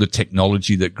understood the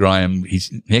technology that Graham, he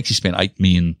actually spent $8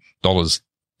 million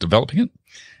developing it.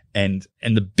 And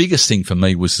the biggest thing for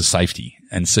me was the safety.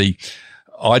 And see,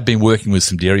 I'd been working with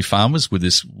some dairy farmers with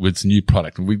this new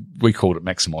product. We called it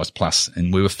Maximise Plus,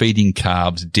 and we were feeding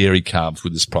dairy calves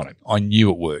with this product. I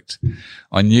knew it worked.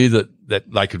 I knew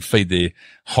that they could feed their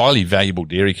highly valuable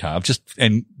dairy calves.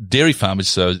 And dairy farmers,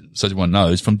 so everyone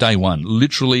knows, from day one,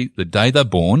 literally the day they're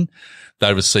born,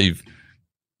 they receive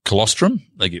colostrum,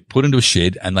 they get put into a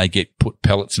shed and they get put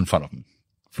pellets in front of them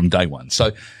from day one.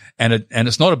 So, and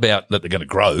it's not about that they're going to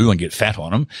grow and get fat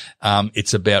on them.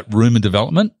 It's about rumen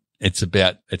development. It's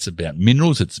about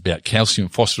minerals. It's about calcium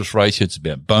phosphorus ratio. It's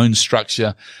about bone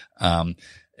structure. And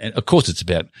of course it's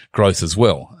about growth as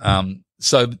well.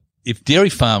 So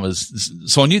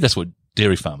I knew that's what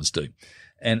dairy farmers do.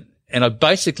 And I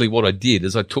basically, what I did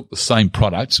is I took the same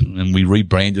product and we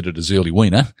rebranded it as Early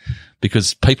Weaner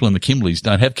because people in the Kimberleys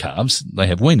don't have calves, they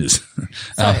have weaners.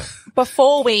 So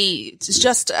before we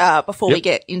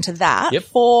get into that,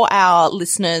 for our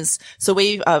listeners, so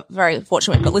we are very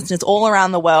fortunate, we've got listeners all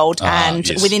around the world and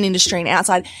within industry and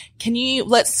outside.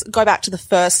 Let's go back to the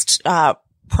first,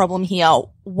 problem here.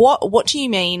 What do you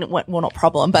mean? Well, not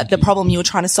problem, but the problem you were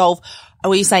trying to solve.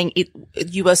 Were you saying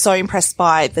you were so impressed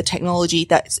by the technology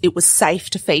that it was safe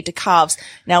to feed to calves?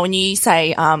 Now, when you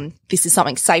say, this is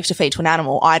something safe to feed to an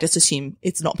animal, I just assume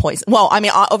it's not poison. Well, I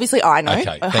mean, obviously I know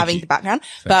having the background,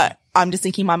 but I'm just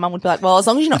thinking my mum would be like, well, as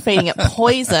long as you're not feeding it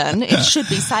poison, it should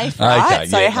be safe, right?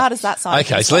 So how does that sound?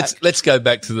 Okay. So let's go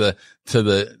back to the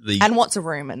and what's a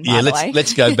rumen? By the way?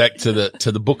 Let's go back to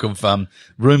the book of,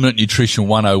 Ruminant Nutrition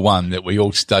 101 that we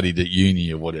all studied at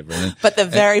uni or whatever. But the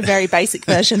very, very basic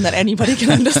version that anybody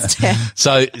can understand.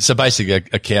 So basically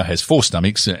a cow has 4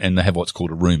 stomachs and they have what's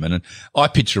called a rumen. And I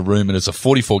picture a rumen as a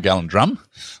 44-gallon drum.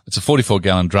 It's a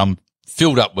 44-gallon drum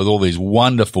filled up with all these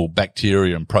wonderful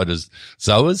bacteria and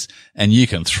protozoas, and you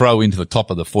can throw into the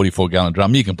top of the 44-gallon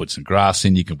drum. You can put some grass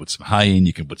in, you can put some hay in,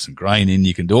 you can put some grain in,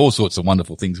 you can do all sorts of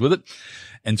wonderful things with it.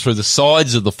 And through the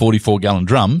sides of the 44-gallon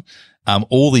drum,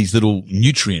 all these little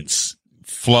nutrients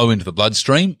flow into the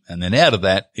bloodstream, and then out of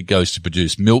that, it goes to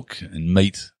produce milk and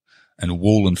meat and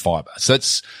wool and fiber. So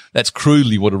that's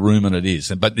crudely what a ruminant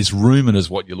is. But this rumen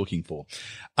is what you're looking for.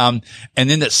 And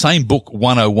then that same book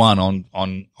 101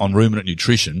 on ruminant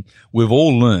nutrition, we've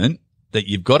all learned that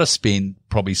you've got to spend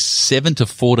probably 7 to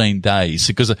 14 days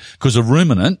because a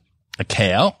ruminant, a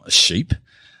cow, a sheep,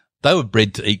 they were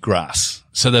bred to eat grass.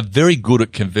 So they're very good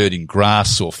at converting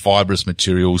grass or fibrous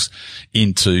materials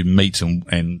into meat and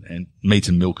meat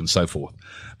and milk and so forth.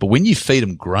 But when you feed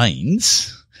them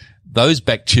grains, those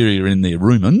bacteria in their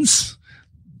rumens,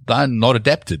 they're not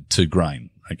adapted to grain.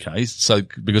 Okay. So,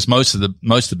 because most of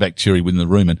the bacteria within the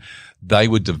rumen, they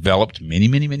were developed many,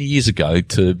 many, many years ago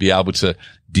to be able to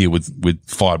deal with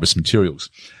fibrous materials.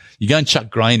 You go and chuck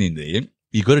grain in there.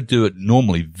 You've got to do it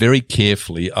normally very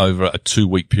carefully over a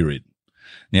 2-week period.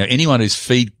 Now, anyone who's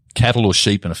feed cattle or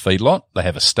sheep in a feedlot, they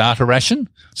have a starter ration.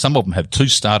 Some of them have 2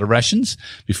 starter rations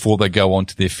before they go on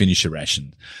to their finisher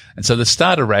ration. And so the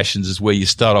starter rations is where you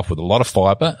start off with a lot of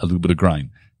fiber, a little bit of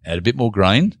grain. Add a bit more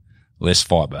grain, less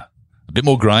fiber. A bit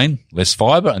more grain, less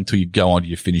fiber until you go on to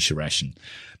your finisher ration.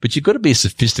 But you've got to be a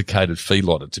sophisticated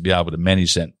feedlotter to be able to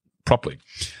manage that properly.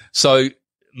 So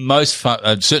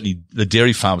certainly the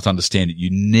dairy farmers understand that you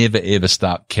never ever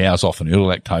start cows off in early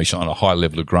lactation on a high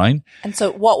level of grain. And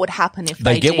so what would happen if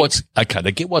they get what's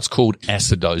called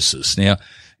acidosis. Now,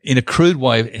 in a crude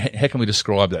way, how can we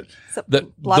describe that?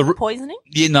 Blood poisoning?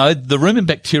 Yeah, no, the rumen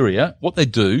bacteria, what they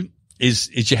do is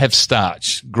you have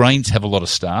starch. Grains have a lot of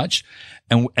starch,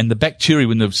 and the bacteria,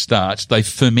 when they've starch, they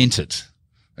ferment it.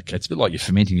 Okay, it's a bit like you're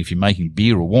fermenting if you're making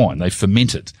beer or wine. They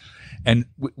ferment it. And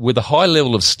with a high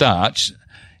level of starch,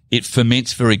 it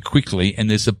ferments very quickly, and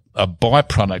there's a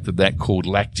byproduct of that called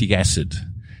lactic acid.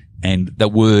 And the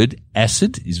word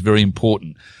acid is very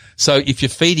important. So if you're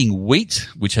feeding wheat,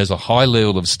 which has a high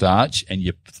level of starch, and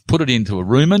you put it into a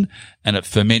rumen and it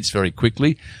ferments very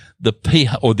quickly, the pH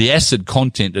or the acid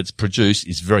content that's produced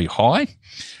is very high.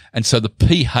 And so the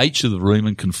pH of the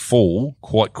rumen can fall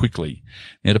quite quickly.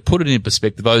 Now, to put it in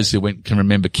perspective, those who can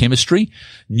remember chemistry,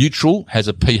 neutral has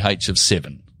a pH of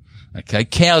 7. Okay.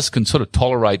 Cows can sort of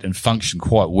tolerate and function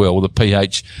quite well with a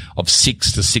pH of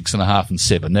 6 to 6.5 and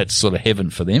 7. That's sort of heaven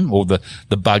for them, or the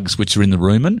bugs which are in the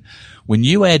rumen. When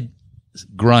you add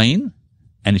grain,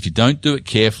 and if you don't do it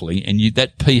carefully, and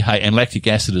that pH and lactic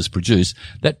acid is produced,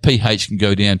 that pH can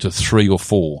go down to 3 or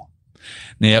 4.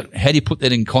 Now, how do you put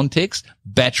that in context?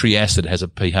 Battery acid has a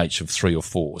pH of 3 or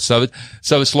 4. So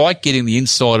it's like getting the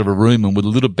inside of a rumen with a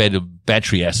little bit of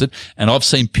battery acid, and I've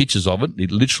seen pictures of it.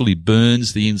 It literally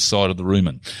burns the inside of the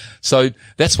rumen. So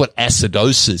that's what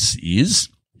acidosis is.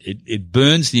 It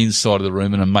burns the inside of the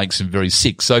rumen and makes them very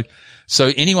sick. So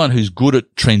anyone who's good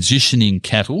at transitioning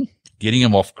cattle, getting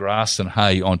them off grass and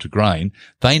hay onto grain,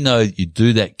 they know you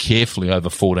do that carefully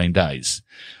over 14 days.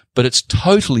 But it's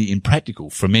totally impractical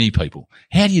for many people.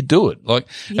 How do you do it? Like,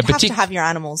 you have to have your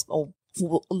animals all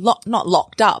not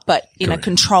locked up, but in a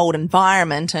controlled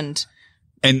environment. And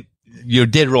you're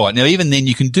dead right. Now, even then,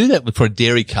 you can do that for a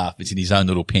dairy calf that's in his own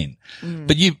little pen.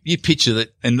 But you picture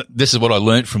that, and this is what I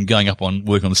learned from going up on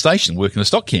work on the station, working the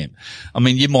stock camp. I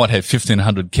mean, you might have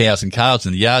 1,500 cows and calves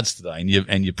in the yards today,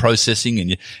 and you're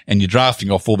processing and you're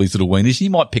drafting off all these little weaners. You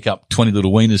might pick up 20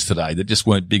 little weaners today that just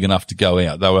weren't big enough to go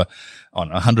out. They were on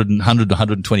 100 to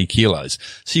 120 kilos.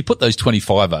 So you put those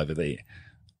 25 over there.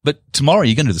 But tomorrow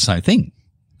you're going to do the same thing.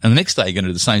 And the next day you're going to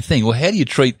do the same thing. Well, how do you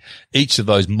treat each of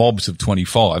those mobs of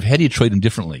 25? How do you treat them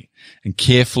differently and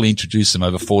carefully introduce them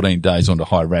over 14 days onto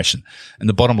high ration? And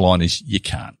the bottom line is you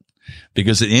can't.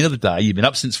 Because at the end of the day, you've been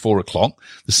up since 4 o'clock,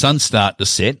 the sun's starting to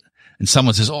set, and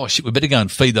someone says, oh shit, we better go and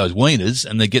feed those weaners,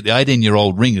 and they get the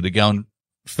 18-year-old ringer to go and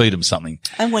feed them something.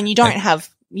 And when you don't have,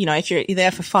 if you're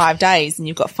there for 5 days and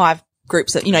you've got 5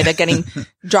 groups that, they're getting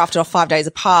drafted off 5 days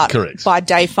apart. Correct. By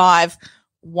day 5,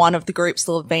 one of the groups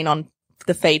will have been on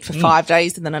the feed for 5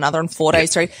 days and then another on 4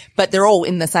 days, but they're all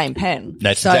in the same pen.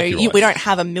 That's exactly right. We don't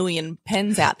have a million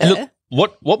pens out there.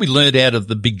 Look, what we learned out of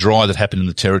the big dry that happened in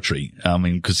the territory,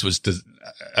 because it was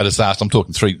a disaster. I'm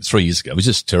talking 3 years ago. It was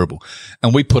just terrible.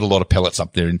 And we put a lot of pellets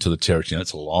up there into the territory, and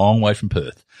it's a long way from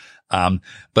Perth.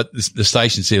 But the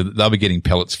stations here, they were getting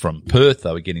pellets from Perth,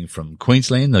 they were getting from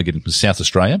Queensland, they were getting from South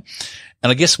Australia.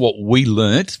 And I guess what we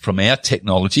learnt from our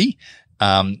technology,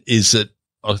 is that,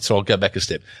 so I'll go back a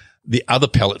step. The other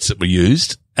pellets that were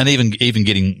used, and even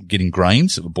getting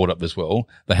grains that were brought up as well,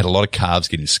 they had a lot of calves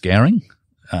getting scouring,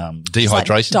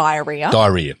 dehydration. Like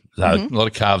diarrhea. So a lot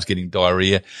of calves getting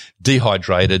diarrhea,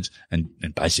 dehydrated and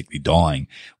basically dying.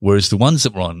 Whereas the ones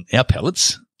that were on our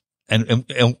pellets, and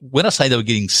when I say they were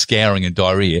getting scouring and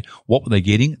diarrhea, what were they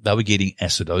getting? They were getting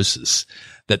acidosis.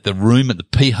 That the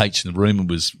pH in the rumen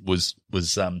was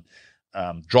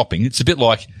dropping. It's a bit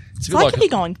like to be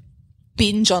going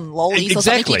binge on lollies or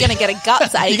something. You're going to get a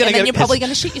guts ache and then you're probably going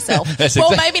to shit yourself.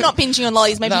 Well, maybe not binging on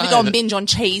lollies. Maybe if you go and binge on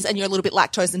cheese and you're a little bit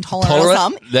lactose intolerant or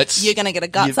something, you're going to get a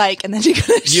guts ache and then you're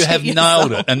going to shit yourself. You have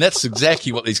nailed it. And that's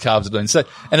exactly what these calves are doing. So,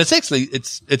 and it's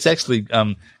actually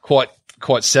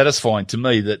quite satisfying to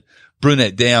me that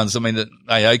Brunette Downs, that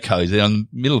AOCO's in the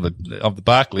middle of the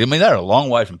Barkly. They're a long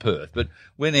way from Perth, but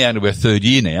we're now into our 3rd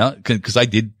year now because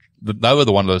they were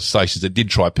one of those stations that did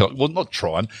try pellet. Well, not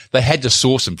try them. They had to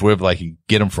source them to wherever they can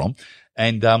get them from.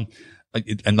 And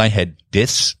they had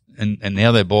deaths and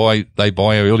now they buy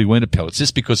early winter pellets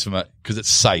just because it's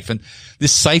safe. And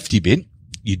this safety bit,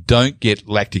 you don't get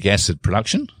lactic acid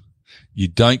production. You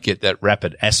don't get that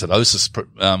rapid acidosis,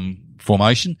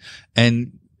 formation.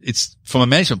 And it's from a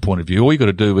management point of view, all you got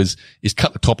to do is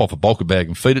cut the top off a bulker bag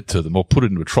and feed it to them or put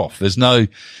it into a trough. There's no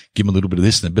give them a little bit of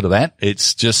this and a bit of that.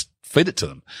 It's just feed it to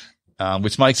them.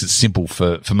 Which makes it simple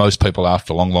for most people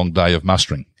after a long, long day of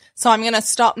mustering. So I'm going to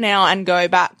stop now and go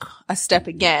back a step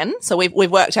again. So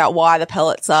we've worked out why the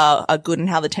pellets are good and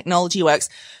how the technology works.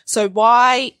 So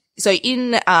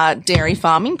in dairy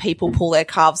farming, people pull their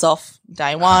calves off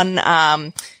day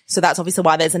 1. So that's obviously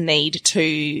why there's a need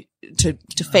to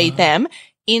feed them.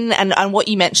 And what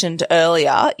you mentioned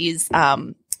earlier is,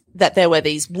 that there were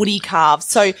these woody calves.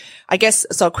 So I guess,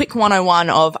 so a quick 101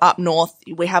 of up north,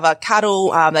 we have a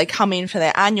cattle, they come in for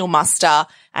their annual muster,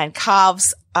 and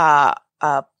calves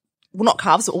well, not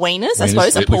calves, but weaners, I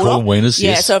suppose. We call them weaners,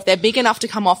 yeah, yes. so if they're big enough to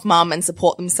come off mum and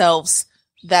support themselves,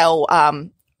 they'll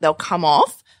come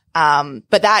off.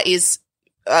 But that is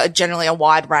generally a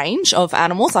wide range of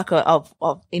animals, like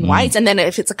in weights. And then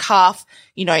if it's a calf,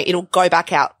 you know, it'll go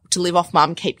back out to live off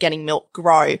mum, keep getting milk,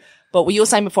 grow. But what you were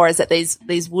saying before is that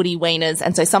these woody weaners,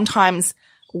 and so sometimes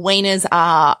weaners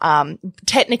are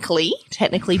technically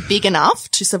big enough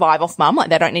to survive off mum, like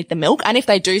they don't need the milk. And if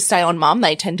they do stay on mum,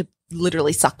 they tend to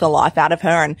literally suck the life out of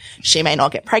her, and she may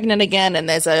not get pregnant again. And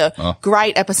there's a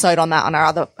great episode on that on our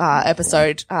other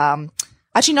episode.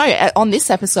 Actually, no, on this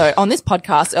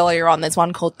podcast earlier on, there's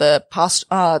one called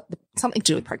something to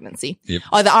do with pregnancy. Yep.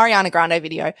 Oh, the Ariana Grande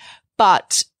video.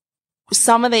 But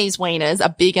some of these weaners are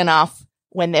big enough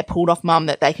when they're pulled off mum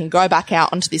that they can go back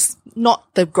out onto this, not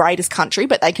the greatest country,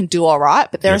 but they can do all right.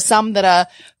 But there are some that are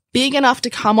big enough to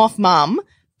come off mum,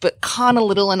 but kind of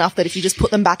little enough that if you just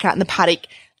put them back out in the paddock,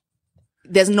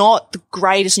 there's not the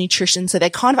greatest nutrition. So they're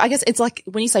kind of, I guess it's like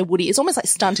when you say woody, it's almost like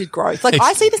stunted growth. Like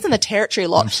I see this in the territory a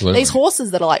lot. Absolutely. These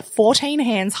horses that are like 14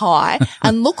 hands high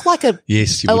and look like an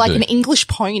English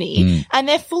pony, and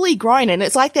they're fully grown, and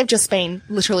it's like they've just been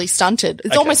literally stunted.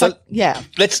 It's almost like, yeah.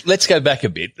 Let's go back a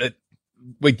bit.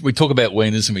 We talk about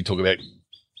weaners and we talk about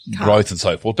growth and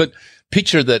so forth, but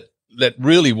picture that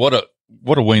really what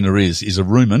a weaner is a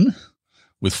rumen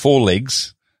with 4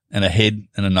 legs and a head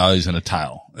and a nose and a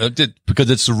tail. Because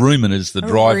it's the rumen is the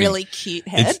driving. Really cute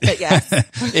head, but yes.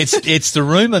 It's the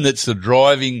rumen that's the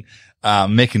driving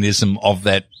mechanism of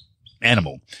that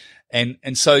animal.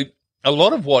 And so a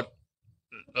lot of what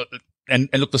and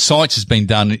look, the science has been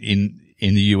done in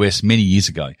the US many years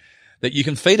ago, that you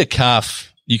can feed a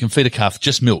calf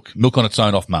just milk on its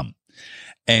own off mum.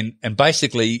 And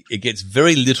basically it gets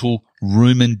very little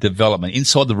rumen development.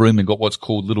 Inside the rumen got what's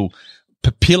called little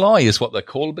papillae is what they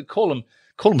call it, but call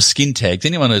them skin tags.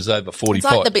 Anyone who's over 45. It's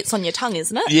like the bits on your tongue,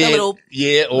 isn't it?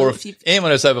 Yeah, or if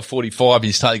anyone who's over 45 and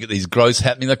you start to get these growths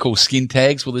happening, they're called skin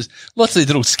tags. Well, there's lots of these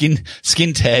little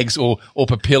skin tags or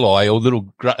papillae or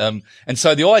little, and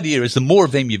so the idea is the more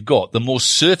of them you've got, the more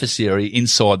surface area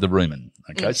inside the rumen.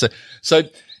 Okay. So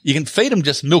you can feed them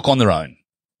just milk on their own,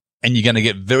 and you're going to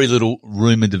get very little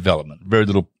rumen development, very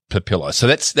little papillae. So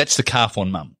that's the calf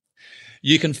on mum.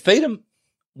 You can feed them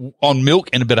on milk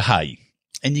and a bit of hay,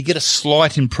 and you get a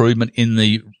slight improvement in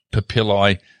the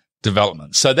papillae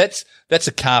development. So that's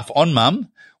a calf on mum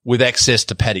with access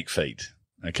to paddock feed.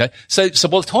 Okay. So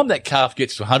by the time that calf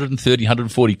gets to 130,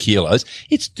 140 kilos,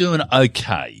 it's doing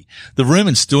okay. The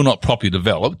rumen's still not properly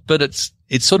developed, but it's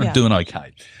sort of doing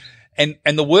okay. And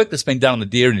the work that's been done in the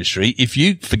dairy industry, if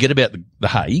you forget about the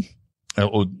hay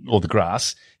or the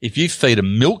grass, if you feed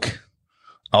them milk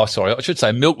with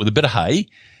a bit of hay,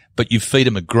 but you feed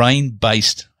them a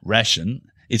grain-based ration,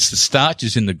 it's the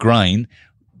starches in the grain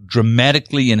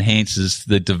dramatically enhances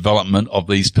the development of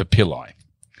these papillae.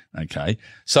 Okay.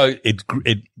 So it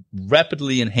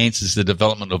rapidly enhances the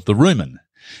development of the rumen.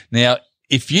 Now,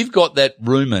 if you've got that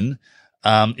rumen,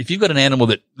 if you've got an animal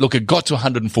that, look, it got to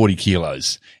 140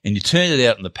 kilos and you turn it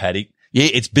out in the paddock,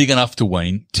 it's big enough to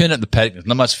wean, turn it in the paddock, there's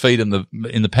not much feed in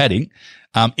the paddock,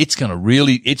 its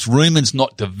rumen's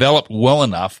not developed well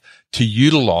enough to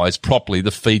utilize properly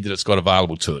the feed that it's got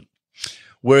available to it.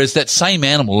 Whereas that same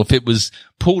animal, if it was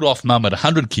pulled off mum at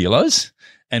 100 kilos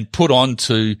and put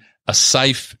onto a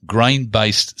safe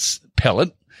grain-based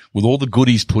pellet with all the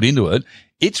goodies put into it,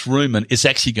 its rumen is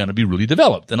actually going to be really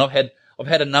developed. And I've had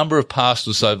a number of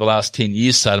pastoralists over the last 10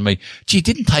 years say to me, gee,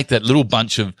 didn't take that little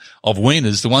bunch of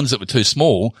weaners, the ones that were too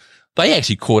small, they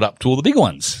actually caught up to all the big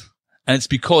ones. And it's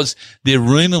because their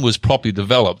rumen was properly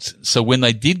developed. So when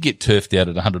they did get turfed out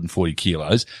at 140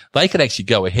 kilos, they could actually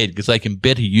go ahead because they can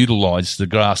better utilize the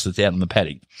grass that's out in the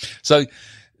paddock. So,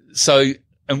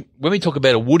 and when we talk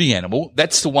about a woody animal,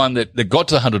 that's the one that got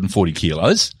to 140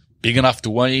 kilos, big enough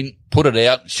to wean, put it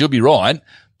out, she'll be right,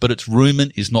 but its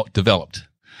rumen is not developed.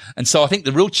 And so I think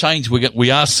the real change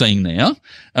we are seeing now,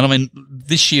 and I mean,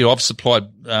 this year I've supplied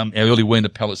our early weaner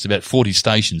pellets to about 40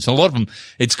 stations. And a lot of them,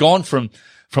 it's gone from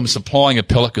supplying a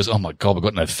pellet because, oh my God, we've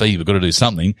got no feed, we've got to do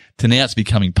something, to now it's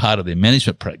becoming part of their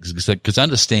management practice because they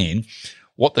understand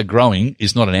what they're growing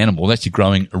is not an animal, they're actually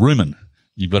growing a rumen.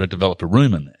 You've got to develop a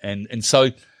rumen. And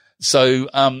so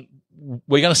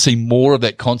we're going to see more of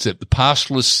that concept. The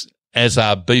pastoralists, as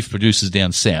our beef producers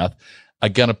down south, are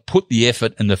going to put the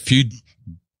effort and the few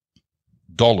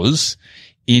dollars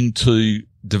into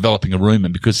developing a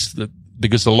rumen because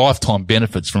the lifetime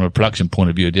benefits from a production point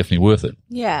of view are definitely worth it.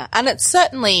 Yeah. And it's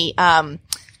certainly,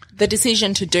 the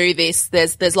decision to do this,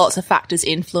 there's lots of factors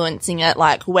influencing it,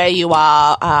 like where you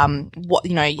are, what,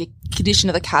 you know, your condition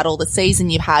of the cattle, the season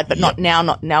you've had, but not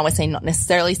now we're saying not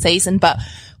necessarily season, but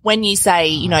when you say,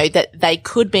 you know, that they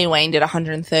could be weaned at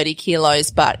 130 kilos,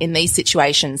 but in these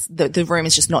situations, the room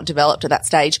is just not developed at that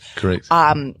stage. Correct.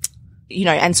 You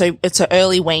know, and so it's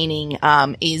early weaning,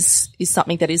 is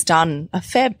something that is done a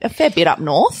fair bit up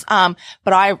north.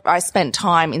 But I spent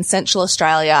time in Central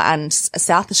Australia and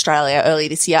South Australia early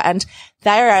this year, and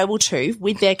they are able to,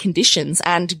 with their conditions,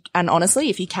 and honestly,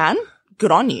 if you can,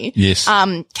 good on you. Yes.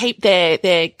 Keep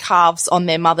their calves on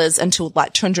their mothers until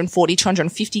like 240,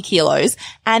 250 kilos,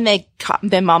 and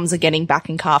their mums are getting back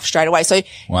and calf straight away. So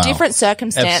different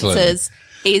circumstances,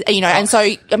 you know, and so,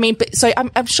 I mean, so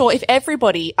I'm sure if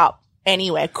everybody up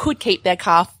anywhere could keep their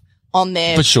calf on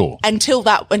there for sure until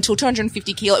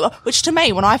 250 kilo, which to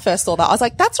me, when I first saw that, I was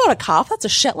like, that's not a calf, that's a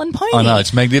Shetland pony. I know,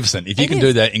 it's magnificent. If you can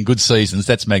do that in good seasons,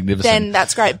 that's magnificent. Then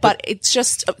that's great. But it's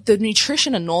just the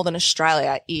nutrition in Northern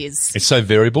Australia it's so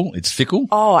variable, it's fickle.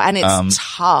 Oh, and it's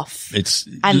tough. It's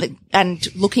and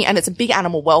it's a big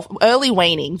animal welfare. Early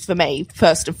weaning for me,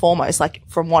 first and foremost, like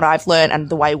from what I've learned and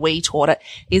the way we taught it,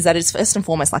 is that it's first and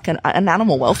foremost like an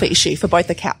animal welfare issue for both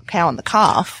the cow and the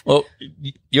calf. Well,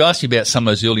 you asked me about some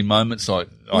of those early moments I had.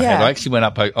 I actually went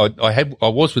up. I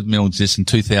was with Mills this in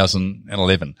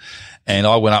 2011, and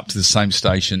I went up to the same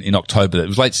station in October. It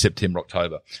was late September,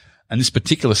 October, and this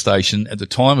particular station at the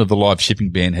time of the live shipping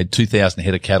ban had 2,000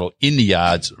 head of cattle in the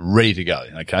yards ready to go.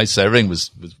 Okay, so everything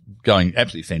was going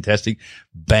absolutely fantastic.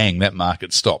 Bang, that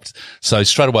market stopped. So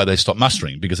straight away they stopped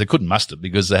mustering because they couldn't muster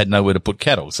because they had nowhere to put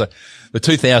cattle. So the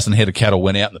 2,000 head of cattle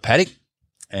went out in the paddock.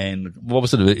 And what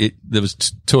was it? There was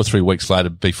 2 or 3 weeks later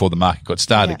before the market got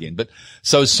started again. But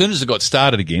so as soon as it got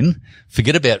started again,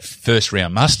 forget about first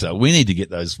round muster. We need to get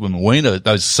those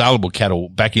those saleable cattle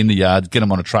back in the yards, get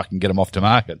them on a truck and get them off to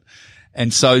market.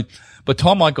 And so by the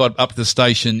time I got up to the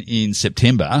station in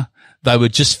September, they were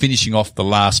just finishing off the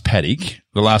last paddock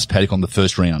on the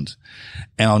first round.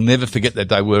 And I'll never forget that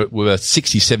day. We're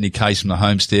 60, 70 k's from the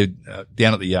homestead,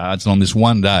 down at the yards. And on this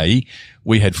one day,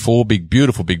 we had 4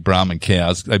 beautiful big Brahman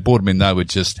cows. They brought them in. They were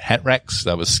just hat racks.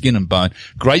 They were skin and bone.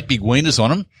 Great big weaners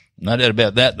on them. No doubt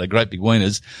about that. They're great big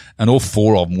weaners. And all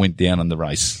 4 of them went down in the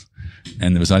race.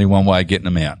 And there was only one way of getting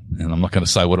them out. And I'm not going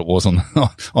to say what it was on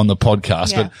the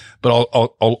podcast, but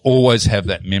I'll always have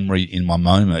that memory in my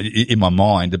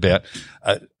mind about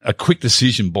a quick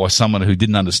decision by someone who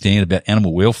didn't understand about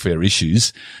animal welfare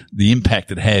issues, the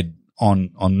impact it had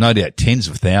on no doubt tens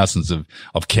of thousands of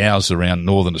cows around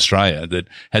Northern Australia that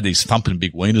had these thumping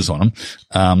big weaners on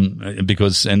them,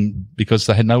 because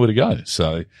they had nowhere to go.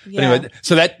 So anyway,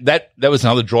 so that was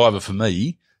another driver for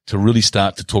me to really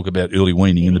start to talk about early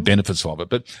weaning and the benefits of it.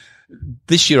 But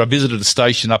this year I visited a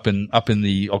station up in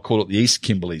the, I'll call it the East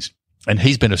Kimberleys, and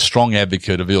he's been a strong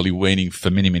advocate of early weaning for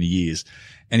many, many years.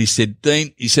 And he said,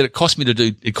 Dean, it cost me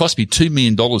 $2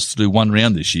 million to do 1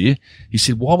 round this year. He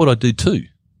said, why would I do 2?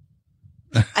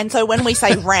 And so when we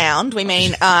say round, we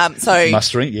mean, so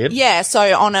mustering, yeah. So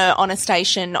on a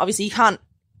station, obviously you can't,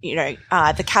 you know,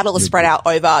 the cattle are spread out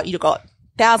over, you've got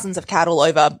thousands of cattle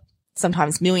over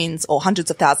sometimes millions or hundreds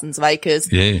of thousands of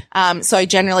acres. Yeah. So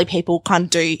generally people kind of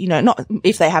do, you know, not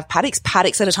if they have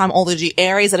paddocks at a time, or they do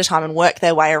areas at a time and work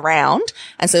their way around.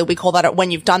 And so we call that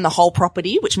when you've done the whole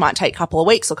property, which might take a couple of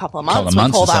weeks or a couple of months. We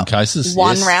call that in some cases,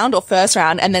 one round or first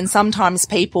round. And then sometimes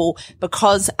people,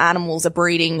 because animals are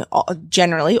breeding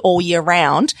generally all year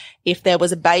round, if there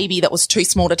was a baby that was too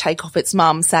small to take off its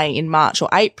mum, say in March or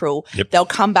April, they'll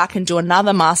come back and do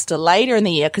another muster later in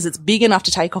the year because it's big enough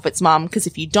to take off its mum. Because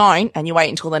if you don't and you wait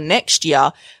until the next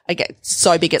year, it gets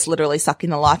so big it's literally sucking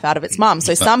the life out of its mum.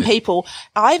 So some people,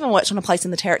 I even worked on a place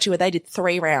in the Territory where they did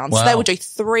 3 rounds. Wow. So they would do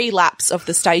 3 laps of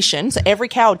the station. So every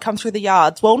cow would come through the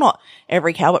yards. Well, not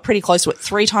every cow, but pretty close to it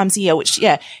 3 times a year, which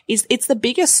it's the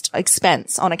biggest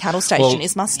expense on a cattle station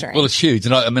is mustering. Well, it's huge.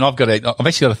 And I've actually got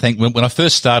to thank when I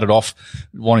first started off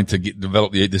wanting to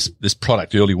develop this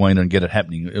product, early weaner, and get it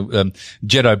happening.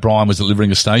 Jed O'Brien was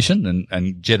delivering a station,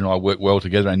 and Jed and I worked well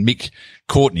together, and Mick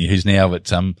Courtney, who's now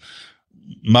at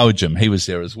Mojum, he was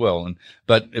there as well.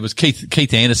 But it was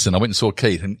Keith Anderson. I went and saw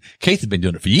Keith, and Keith had been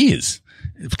doing it for years.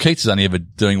 Keith's only ever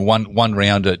doing one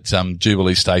round at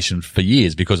Jubilee Station for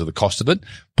years because of the cost of it,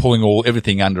 pulling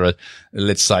everything under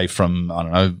let's say from, I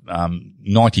don't know,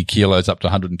 90 kilos up to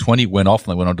 120, went off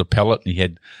and they went on to pellet,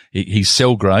 and he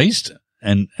cell grazed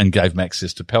and gave them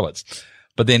access to pellets.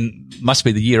 But then must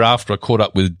be the year after I caught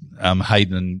up with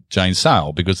Hayden and Jane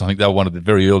Sale, because I think they were one of the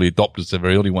very early adopters of a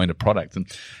very early weaner product.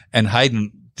 And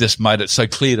Hayden just made it so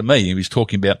clear to me. He was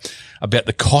talking about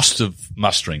the cost of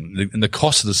mustering and the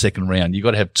cost of the second round. You've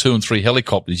got to have 2 and 3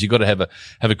 helicopters. You've got to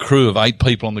have a crew of 8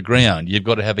 people on the ground. You've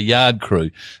got to have a yard crew,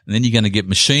 and then you're going to get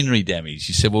machinery damage.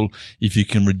 He said, well, if you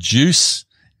can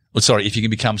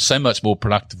become so much more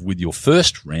productive with your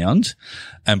first round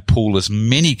and pull as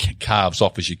many calves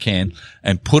off as you can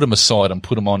and put them aside and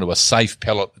put them onto a safe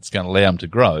pellet that's going to allow them to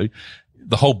grow,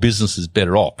 the whole business is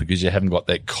better off because you haven't got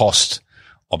that cost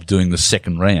of doing the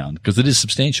second round, because it is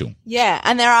substantial. Yeah.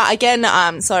 And there are,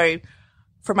 again, so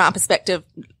from our perspective,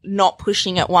 not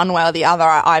pushing it one way or the other,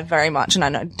 I very much, and I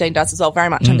know Dean does as well, very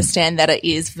much understand that it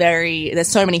is there's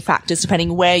so many factors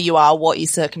depending where you are, what your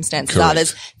circumstances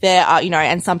Correct. are.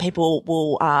 And some people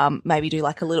will, maybe do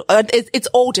like a little, it's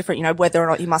all different, whether or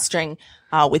not you're mustering,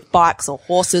 with bikes or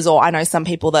horses, or I know some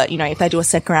people that, if they do a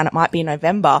second round, it might be in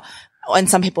November, and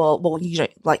some people will,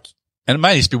 and it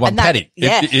may just be one paddock.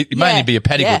 It may only be a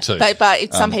paddock or two.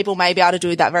 But some people may be able to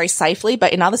do that very safely.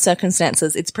 But in other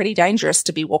circumstances, it's pretty dangerous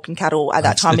to be walking cattle at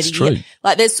that time of the year.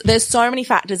 Like there's so many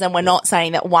factors, and we're not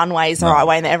saying that one way is the right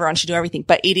way and that everyone should do everything.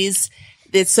 But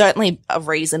there's certainly a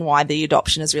reason why the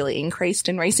adoption has really increased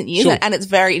in recent years. Sure. And it's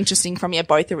very interesting from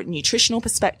both a nutritional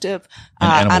perspective,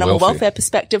 and animal welfare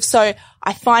perspective. So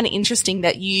I find it interesting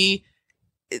that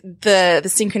the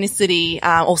synchronicity,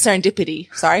 or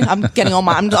serendipity, sorry, I'm getting on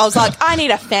I was like, I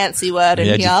need a fancy word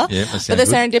in here. But the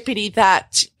serendipity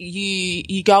that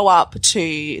you go up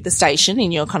to the station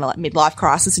in your kind of like midlife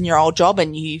crisis in your old job,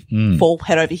 and you fall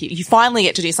head over heels. You finally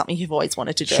get to do something you've always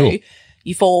wanted to do. Sure.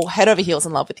 You fall head over heels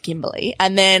in love with the Kimberley.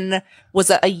 And then was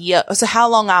it a year? So how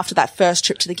long after that first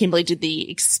trip to the Kimberley did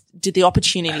the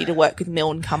opportunity to work with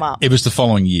Milne come up? It was the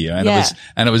following year. And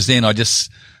it was then I just,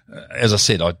 as I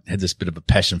said, I had this bit of a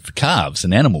passion for calves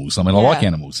and animals. I mean, I like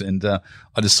animals, and I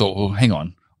just thought, well, hang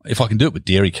on, if I can do it with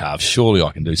dairy calves, surely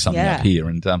I can do something up here.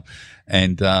 And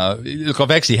look,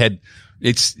 I've actually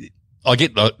I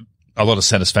get a lot of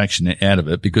satisfaction out of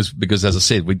it because as I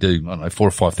said, we do, 4,000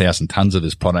 or 5,000 tons of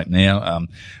this product now.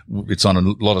 It's on a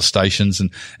lot of stations,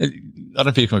 and I don't know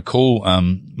if you can recall,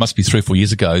 must be 3 or 4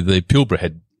 years ago, the Pilbara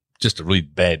had just a really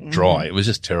bad dry. It was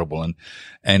just terrible.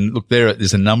 And look,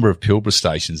 there's a number of Pilbara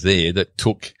stations there that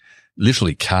took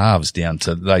literally calves down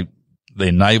to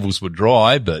their navels were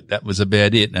dry, but that was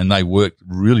about it. And they worked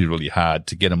really, really hard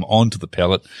to get them onto the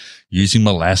pellet using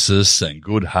molasses and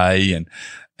good hay, and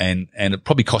it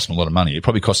probably cost them a lot of money. It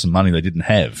probably cost them money they didn't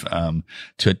have,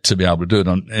 to be able to do it.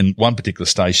 And one particular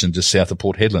station just south of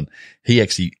Port Hedland, he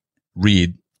actually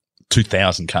reared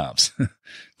 2,000 calves,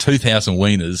 2,000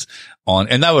 weaners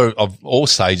and they were of all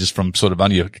stages from sort of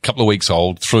only a couple of weeks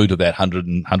old through to that 100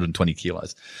 and 120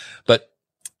 kilos.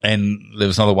 And there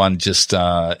was another one just,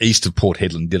 east of Port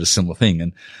Hedland did a similar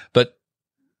thing. But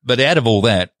out of all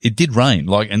that, it did rain.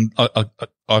 And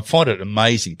I find it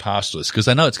amazing pastoralists because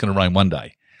they know it's going to rain one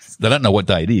day. They don't know what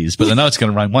day it is, but they know it's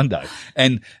going to rain one day.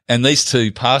 And these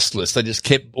two pastoralists, they just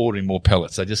kept ordering more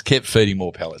pellets. They just kept feeding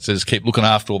more pellets. They just kept looking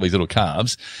after all these little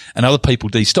calves, and other people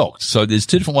destocked. So there's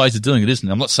 2 different ways of doing it, isn't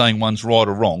it? I'm not saying one's right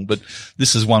or wrong, but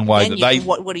this is one way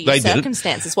what are your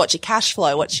circumstances? What's your cash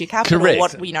flow? What's your capital?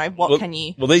 Correct. What can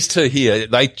you? Well, these two here,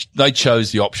 they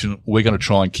chose the option. We're going to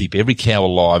try and keep every cow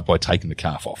alive by taking the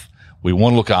calf off. We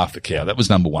want to look after the cow. That was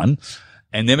number one.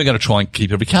 And then we're going to try and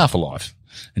keep every calf alive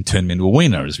and turn them into a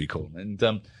weaner, as we call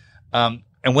them.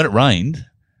 And when it rained,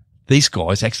 these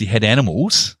guys actually had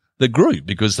animals that grew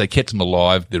because they kept them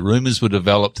alive. Their rumours were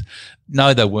developed.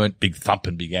 No, they weren't big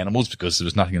thumping big animals because there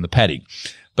was nothing in the paddock,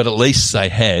 but at least they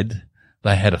had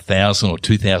 1,000 or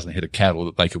 2,000 head of cattle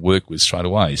that they could work with straight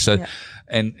away. So,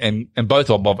 and both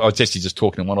of them, I was actually just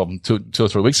talking to one of them 2 or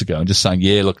 3 weeks ago and just saying,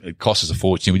 yeah, look, it cost us a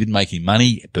fortune. We didn't make any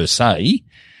money per se,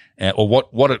 or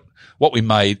what we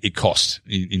made, it cost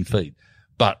in feed.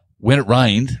 But when it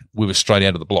rained, we were straight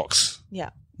out of the blocks. Yeah.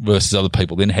 Versus other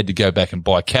people then had to go back and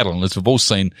buy cattle. And as we've all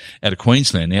seen out of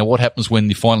Queensland now, what happens when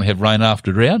you finally have rain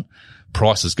after drought?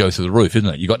 Prices go through the roof, isn't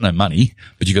it? You got no money,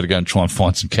 but you got to go and try and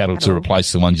find some cattle to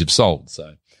replace the ones you've sold.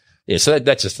 So, yeah, so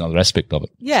that's just another aspect of it.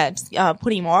 Yeah, just,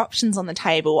 putting more options on the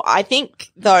table. I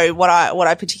think, though, what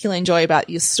I particularly enjoy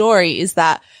about your story is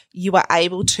that you were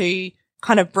able to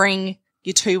kind of bring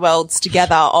your two worlds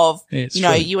together of,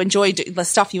 you enjoy the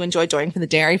stuff you enjoy doing for the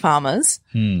dairy farmers,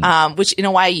 which in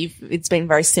a way it's been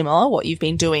very similar what you've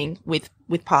been doing with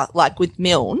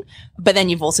Milne, but then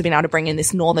you've also been able to bring in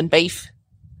this northern beef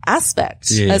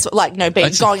aspect as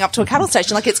going up to a cattle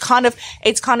station. Like it's kind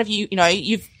of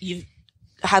you've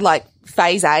had like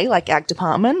phase A, like ag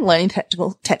department, learning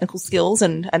technical skills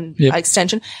and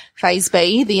extension. Phase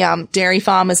B, the dairy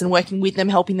farmers and working with them,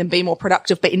 helping them be more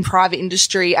productive, but in private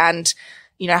industry and,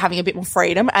 having a bit more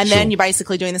freedom. And then you're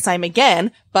basically doing the same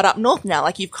again, but up north now.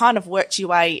 Like you've kind of worked your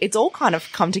way. It's all kind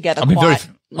of come together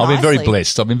I've been very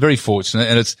blessed. I've been very fortunate.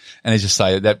 And as you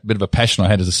say, that bit of a passion I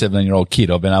had as a 17-year-old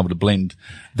kid, I've been able to blend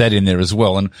that in there as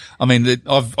well. And I mean,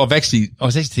 I was actually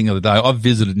thinking the other day, I've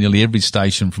visited nearly every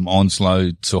station from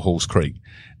Onslow to Halls Creek.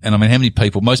 And I mean, how many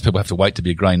people, most people have to wait to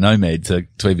be a grey nomad to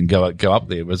even go up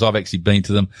there. Whereas I've actually been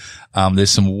to them. There's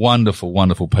some wonderful,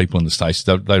 wonderful people in the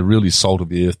station. They're really salt of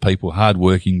the earth people,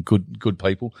 hardworking, good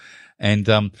people. And,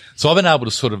 so I've been able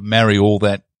to sort of marry all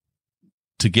that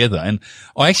together. And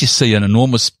I actually see an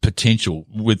enormous potential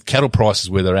with cattle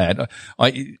prices where they're at.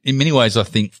 In many ways, I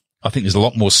think there's a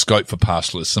lot more scope for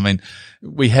pastoralists. I mean,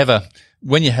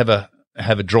 when you have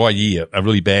a dry year, a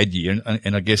really bad year,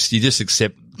 and I guess you just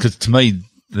accept, because to me,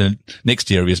 the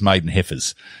next area is maiden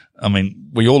heifers. I mean,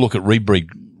 we all look at rebreed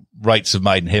rates of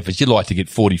maiden heifers. You'd like to get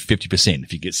 40, 50%.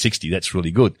 If you get 60, that's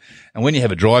really good. And when you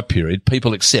have a dry period,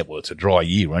 people accept, well, it's a dry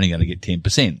year. We're only going to get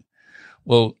 10%.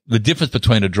 Well, the difference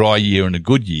between a dry year and a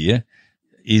good year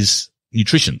is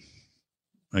nutrition.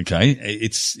 Okay.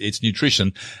 It's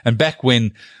nutrition. And back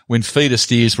when feeder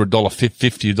steers were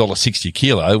 $1.50, $1.60 a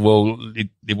kilo, well,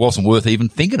 it wasn't worth even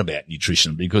thinking about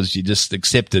nutrition because you just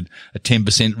accepted a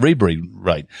 10% rebreed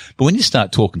rate. But when you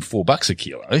start talking $4 a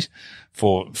kilo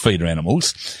for feeder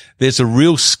animals, there's a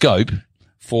real scope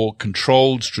for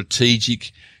controlled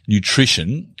strategic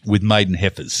nutrition with maiden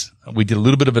heifers. We did a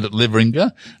little bit of it at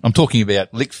Leveringa. I'm talking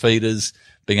about lick feeders,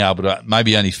 being able to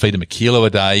maybe only feed them a kilo a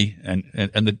day, and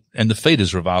the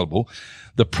feeders are available.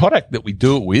 The product that we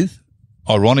do it with,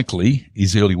 ironically,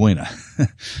 is Early Weaner.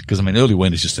 Because I mean, Early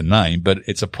Weaner is just a name, but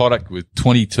it's a product with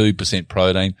 22%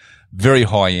 protein, very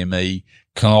high ME,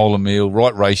 canola meal,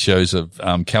 right ratios of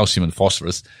calcium and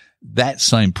phosphorus. That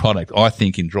same product, I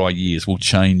think, in dry years will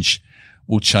change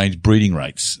breeding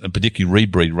rates, and particularly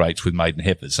rebreed rates with maiden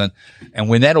heifers. And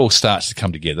when that all starts to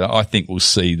come together, I think we'll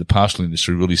see the pastoral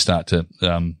industry really start to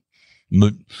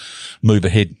move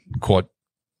ahead quite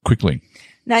quickly.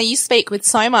 Now, you speak with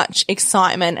so much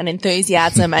excitement and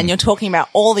enthusiasm, and you're talking about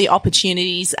all the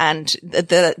opportunities and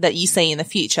that you see in the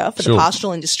future for the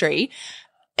pastoral industry.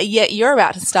 Yet you're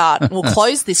about to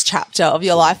close this chapter of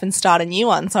your life and start a new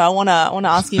one. So I want to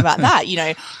ask you about that.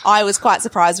 I was quite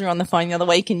surprised we were on the phone the other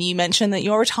week and you mentioned that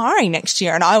you're retiring next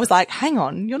year. And I was like, hang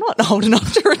on, you're not old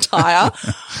enough to retire.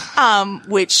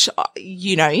 Which,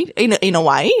 in a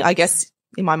way, I guess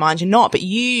in my mind you're not, but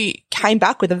you came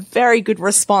back with a very good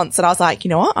response. And I was like, you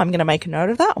know what? I'm going to make a note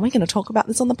of that and we're going to talk about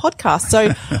this on the podcast.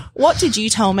 So what did you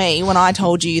tell me when I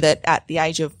told you that at the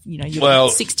age of, you're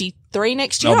 63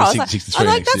 next year? I was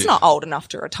like, that's not old enough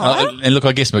to retire. And look,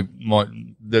 I guess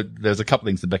there's a couple of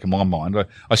things in the back of my mind.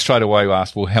 I straight away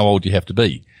asked, well, how old do you have to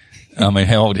be? I mean,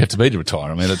 how old do you have to be to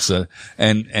retire? I mean, it's,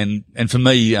 and for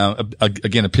me,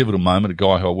 again, a pivotal moment, a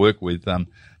guy who I work with,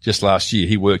 just last year,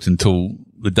 he worked until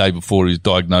the day before he was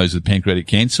diagnosed with pancreatic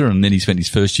cancer, and then he spent his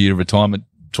first year of retirement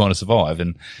trying to survive,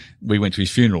 and we went to his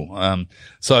funeral.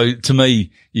 So to me,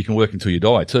 you can work until you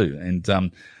die too.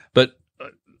 And, but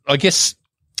I guess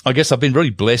I've been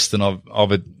really blessed, and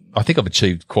I think I've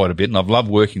achieved quite a bit, and I've loved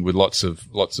working with lots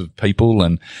of people,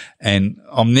 and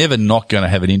I'm never not going to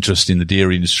have an interest in the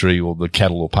dairy industry or the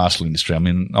cattle or pastoral industry. I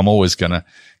mean, I'm always going to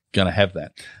have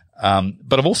that.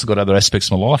 But I've also got other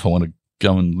aspects of my life I want to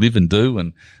go and live and do.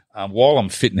 And, while I'm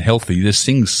fit and healthy, there's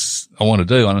things I want to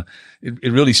do. And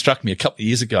it really struck me a couple of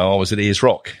years ago. I was at Ayers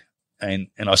Rock and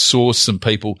I saw some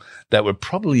people that were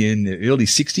probably in their early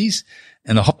 60s,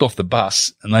 and they hopped off the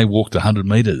bus and they walked 100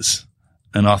 meters.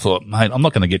 And I thought, mate, I'm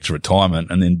not going to get to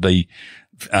retirement and then be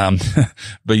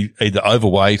either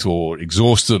overweight or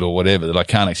exhausted or whatever, that I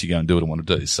can't actually go and do what I want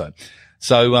to do. So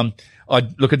I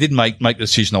did make the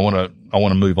decision. I want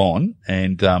to move on.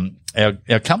 And,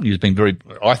 our company has been very,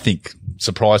 I think,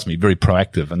 surprised me, very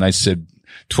proactive. And they said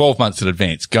 12 months in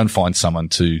advance, go and find someone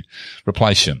to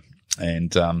replace you.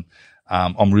 And,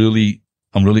 I'm really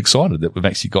excited that we've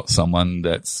actually got someone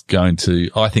that's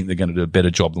I think they're going to do a better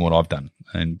job than what I've done.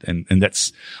 And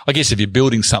that's, I guess, if you're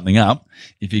building something up,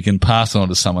 if you can pass it on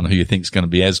to someone who you think is going to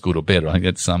be as good or better, I think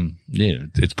that's,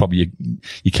 it's probably,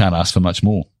 you can't ask for much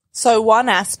more. So one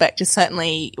aspect is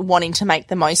certainly wanting to make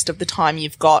the most of the time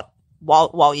you've got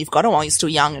while you've got it, while you're still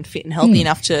young and fit and healthy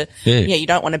enough to, you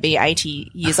don't want to be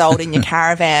 80 years old in your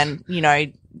caravan,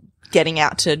 getting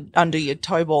out to undo your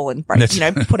toe ball and break,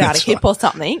 put out a hip or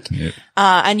something. Yep.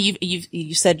 And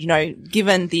you said,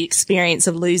 given the experience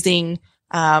of losing,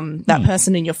 that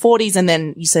person in your 40s, and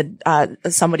then you said,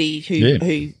 somebody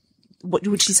who what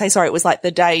would you say? Sorry, it was like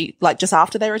the day, like just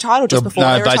after they retired or just before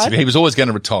they retired? No, basically he was always going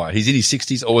to retire. He's in his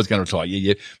 60s, always going to retire.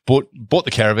 Yeah. Bought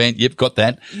the caravan. Yep. Got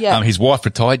that. Yeah. His wife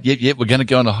retired. Yep. We're going to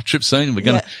go on a trip soon. We're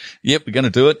going to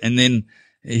do it. And then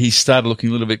he started looking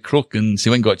a little bit crook, and so he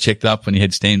went and got checked up, and he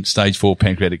had stage 4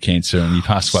 pancreatic cancer, and he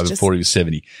passed away before he was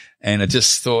 70. And I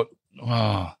just thought,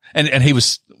 wow. And he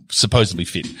was supposedly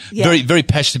fit. Yeah. Very, very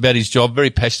passionate about his job, very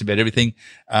passionate about everything.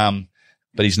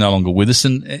 But he's no longer with us.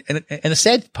 And the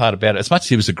sad part about it, as much as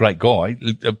he was a great guy,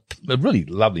 a really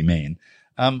lovely man,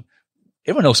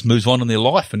 everyone else moves on in their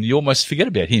life, and you almost forget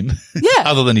about him. Yeah.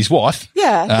 Other than his wife.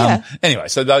 Yeah. Anyway,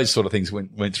 so those sort of things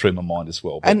went through my mind as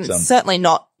well. But, and certainly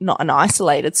not an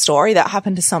isolated story. That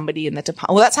happened to somebody in the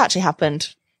department. Well, that's actually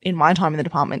happened in my time in the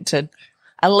department to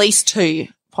at least 2,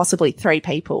 possibly 3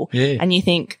 people. Yeah. And you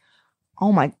think,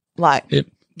 oh my, like, yep.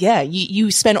 Yeah,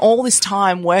 you spend all this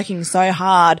time working so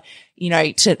hard,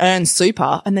 to earn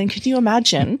super. And then could you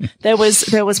imagine there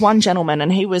was one gentleman,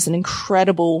 and he was an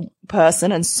incredible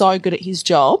person and so good at his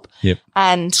job. Yep.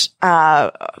 And,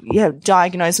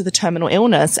 diagnosed with a terminal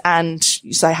illness. And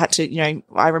so I had to,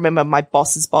 I remember my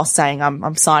boss's boss saying,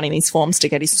 I'm signing these forms to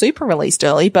get his super released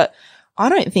early, but I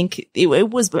don't think it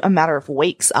was a matter of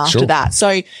weeks after that. So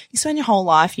you spend your whole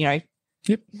life,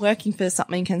 working for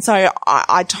something. And so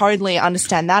I totally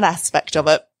understand that aspect of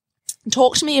it.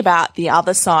 Talk to me about the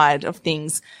other side of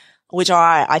things, which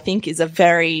I think is a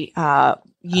very, a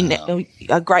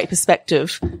great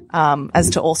perspective,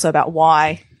 as to also about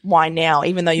why now,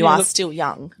 even though you are still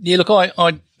young. Yeah, look,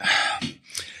 I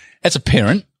as a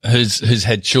parent who's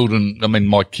had children, I mean,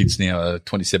 my kids now are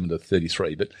 27 to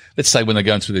 33, but let's say when they're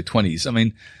going through their 20s, I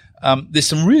mean, there's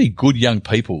some really good young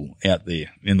people out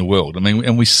there in the world. I mean,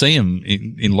 and we see them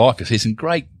in life. We see some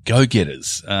great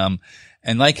go-getters,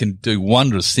 and they can do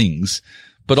wondrous things,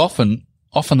 but often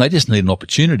they just need an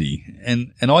opportunity.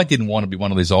 And I didn't want to be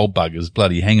one of these old buggers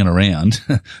bloody hanging around,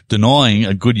 denying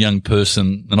a good young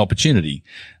person an opportunity.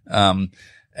 And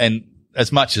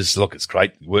as much as, look, it's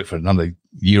great, you work for another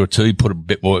year or two, put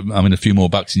a few more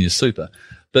bucks in your super.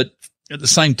 But at the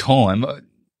same time,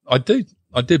 I do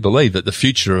believe that the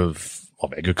future of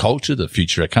agriculture, the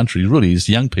future of our country really is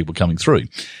young people coming through.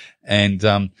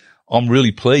 And, I'm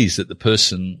really pleased that the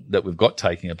person that we've got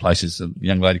taking her place is a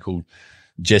young lady called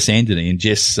Jess Anthony. And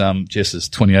Jess is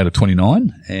 28 or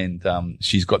 29. And,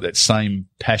 she's got that same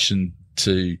passion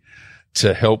to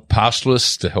help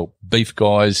pastoralists, to help beef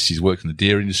guys. She's worked in the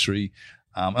dairy industry.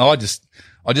 And I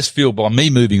just feel by me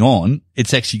moving on,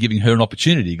 it's actually giving her an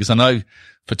opportunity, because I know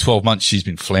for 12 months she's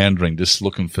been floundering, just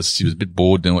she was a bit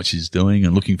bored doing what she's doing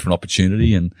and looking for an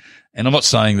opportunity. And I'm not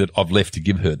saying that I've left to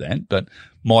give her that, but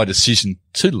my decision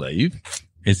to leave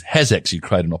has actually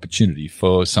created an opportunity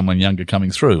for someone younger coming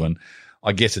through. And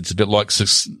I guess it's a bit like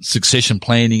succession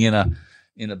planning in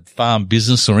a farm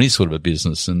business or any sort of a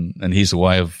business. And here's a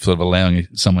way of sort of allowing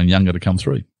someone younger to come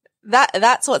through.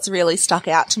 That's what's really stuck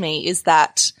out to me, is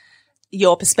that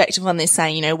your perspective on this,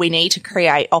 saying, we need to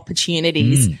create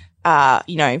opportunities,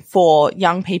 for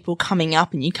young people coming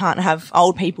up, and you can't have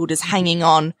old people just hanging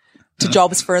on to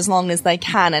jobs for as long as they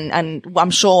can. And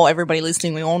I'm sure everybody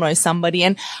listening, we all know somebody.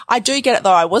 And I do get it though.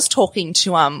 I was talking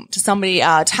to somebody,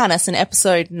 Tanis, in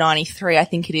episode 93, I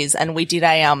think it is. And we did we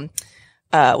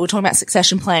were talking about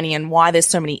succession planning and why there's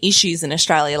so many issues in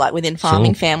Australia, like within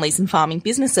farming families and farming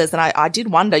businesses. And I did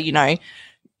wonder,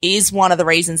 is one of the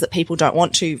reasons that people don't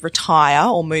want to retire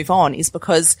or move on is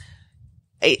because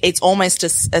it's almost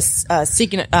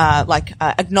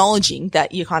acknowledging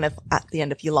that you're kind of at the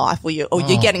end of your life, or you're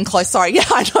getting close. Sorry. Yeah,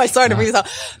 I know. Sorry to bring this up.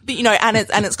 But,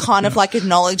 and it's kind of like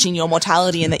acknowledging your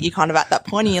mortality and that you're kind of at that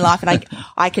point in your life. And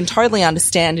I can totally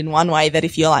understand in one way that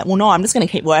if you're like, well, no, I'm just going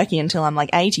to keep working until I'm like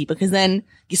 80, because then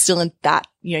you're still in that,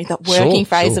 that working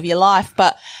phase of your life.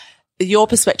 But your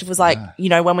perspective was like,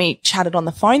 when we chatted on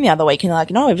the phone the other week, and you're like,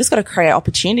 no, we've just got to create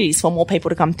opportunities for more people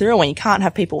to come through, and you can't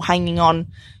have people hanging on,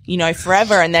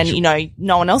 forever, and then,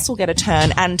 no one else will get a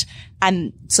turn.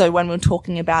 And so when we're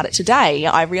talking about it today,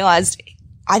 I realized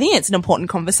I think it's an important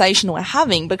conversation we're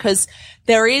having, because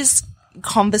there is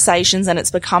conversations, and it's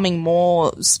becoming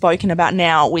more spoken about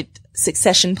now with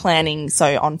succession planning,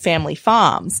 so on family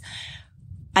farms.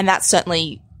 And that's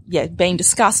certainly being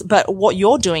discussed, but what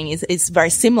you're doing is very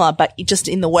similar, but just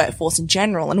in the workforce in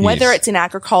general. And whether it's in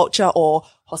agriculture or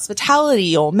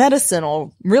hospitality or medicine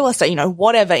or real estate,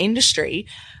 whatever industry,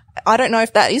 I don't know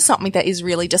if that is something that is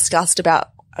really discussed about,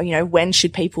 when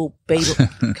should people be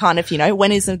kind of,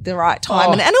 when is the right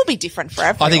time? And it'll be different for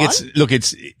everyone. I think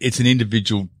it's an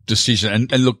individual decision.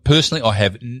 And look, personally, I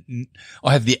have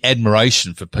the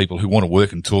admiration for people who want to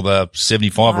work until they're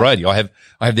 75 or 80. I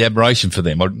have the admiration for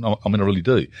them. I mean, I really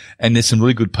do. And there's some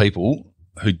really good people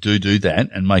who do that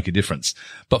and make a difference.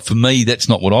 But for me, that's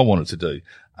not what I wanted to do.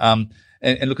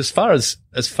 And look, as far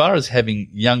as having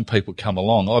young people come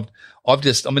along,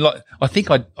 I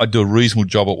think I do a reasonable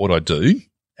job at what I do,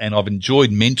 and I've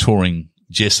enjoyed mentoring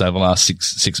Jess over the last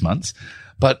six months.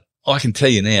 But I can tell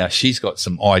you now, she's got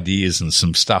some ideas and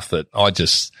some stuff that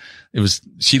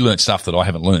she learned stuff that I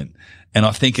haven't learned. And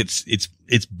I think it's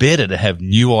better to have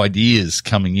new ideas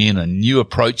coming in and new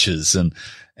approaches and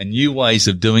new ways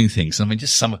of doing things. I mean,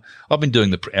 I've been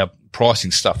doing our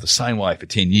pricing stuff the same way for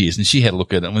 10 years, and she had a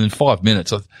look at it, and within 5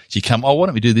 minutes she came, why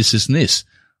don't we do this, this and this?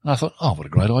 And I thought, what a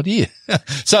great idea.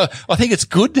 So I think it's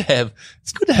good to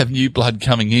have new blood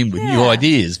coming in with new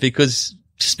ideas, because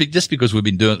just because we've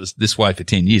been doing it this way for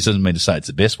 10 years doesn't mean to say it's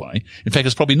the best way. In fact,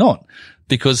 it's probably not,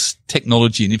 because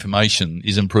technology and information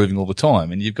is improving all the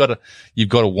time, and you've got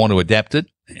to want to adapt it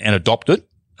and adopt it.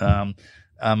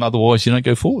 Otherwise you don't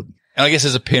go forward. And I guess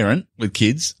as a parent with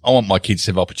kids, I want my kids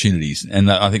to have opportunities. And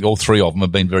I think all three of them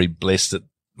have been very blessed that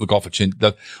the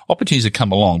opportunities have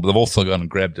come along, but they've also gone and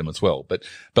grabbed them as well. But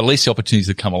at least the opportunities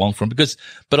have come along from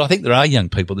but I think there are young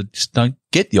people that just don't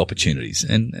get the opportunities.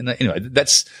 And anyway,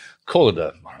 that's, call it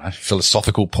a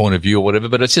philosophical point of view or whatever,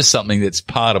 but it's just something that's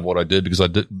part of what I do, because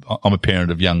I'm a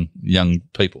parent of young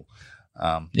people.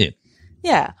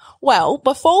 Yeah. Well,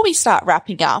 before we start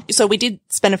wrapping up, so we did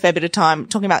spend a fair bit of time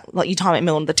talking about like your time at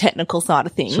Millen, the technical side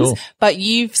of things, sure. But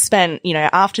you've spent,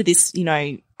 after this,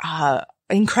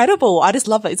 incredible. I just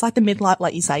love it. It's like the midlife,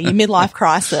 like you say, your midlife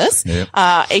crisis. Yep.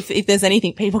 If there's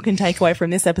anything people can take away from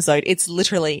this episode, it's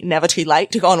literally never too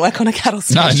late to go and work on a cattle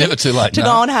station. No, never too late. To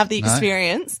go and have the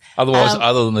experience. Otherwise,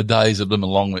 other than the days of them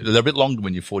they're a bit longer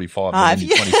when you're 45 than when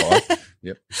you're 25.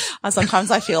 Yep.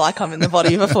 Sometimes I feel like I'm in the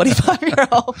body of a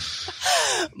 45-year-old.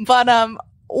 But,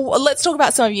 let's talk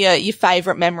about some of your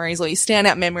favorite memories or your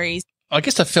standout memories. I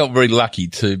guess I felt very lucky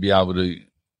to be able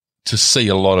to see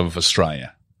a lot of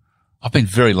Australia. I've been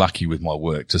very lucky with my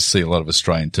work to see a lot of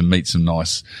Australia and to meet some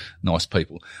nice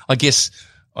people. I guess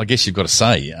you've got to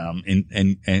say,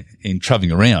 in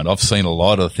travelling around, I've seen a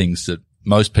lot of things that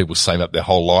most people save up their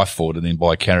whole life for to then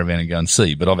buy a caravan and go and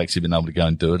see, but I've actually been able to go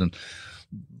and do it. And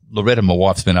Loretta, my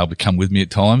wife's been able to come with me at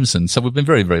times. And so we've been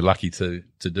very, very lucky to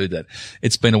do that.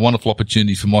 It's been a wonderful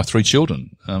opportunity for my three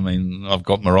children. I mean, I've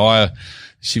got Mariah.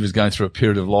 She was going through a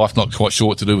period of life, not quite sure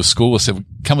what to do with school. I said,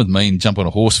 come with me and jump on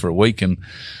a horse for a week. And,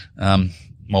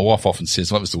 my wife often says,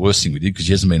 that was the worst thing we did, because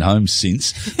she hasn't been home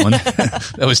since.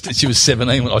 She was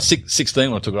 17 when I was 16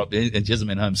 when I took her up there, and she hasn't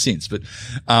been home since. But,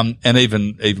 and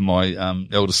even my,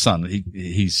 eldest son,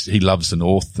 he loves the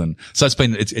North. And so it's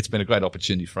been a great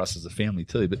opportunity for us as a family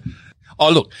too. But,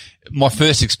 look, my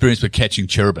first experience with catching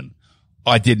cherubin,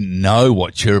 I didn't know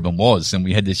what cherubin was. And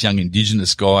we had this young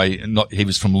Indigenous guy, he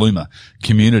was from Luma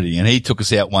community, and he took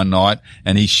us out one night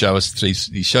and he showed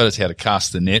us how to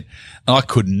cast the net. And I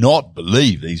could not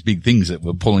believe these big things that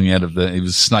were pulling out of it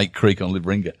was Snake Creek on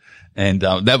Liveringa. And,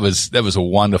 that was a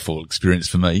wonderful experience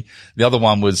for me. The other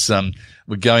one was,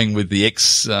 we're going with the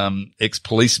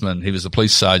ex-policeman. He was a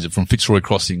police sergeant from Fitzroy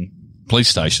Crossing police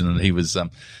station, and he was out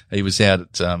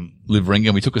at Liveringa,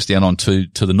 and we took us down onto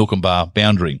the Nookumbar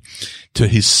boundary to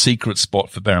his secret spot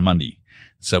for barramundi.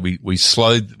 So we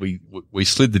slid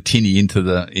the tinny into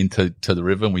the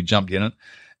river, and we jumped in it.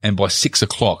 And by 6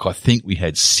 o'clock, I think we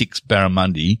had 6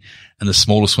 barramundi, and the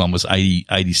smallest one was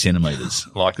 80 centimetres.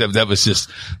 Like that was just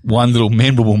one little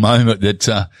memorable moment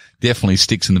that definitely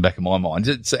sticks in the back of my mind.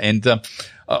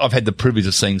 I've had the privilege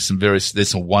of seeing there's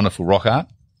some wonderful rock art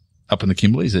up in the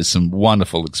Kimberleys. There's some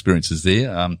wonderful experiences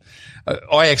there.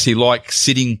 I actually like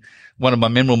one of my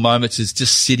memorable moments is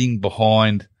just sitting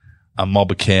behind a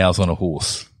mob of cows on a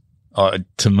horse.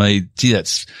 To me,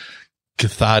 that's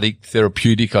cathartic,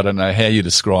 therapeutic. I don't know how you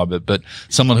describe it, but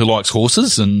someone who likes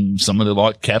horses and someone who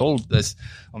likes cattle,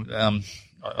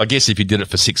 I guess if you did it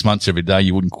for 6 months every day,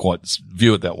 you wouldn't quite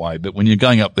view it that way. But when you're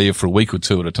going up there for a week or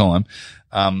two at a time,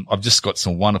 I've just got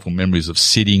some wonderful memories of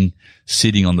sitting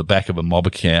on the back of a mob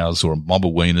of cows or a mob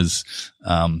of weaners,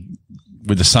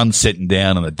 with the sun setting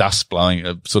down and the dust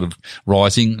blowing, sort of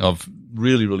rising. I've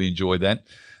really, really enjoyed that.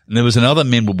 And there was another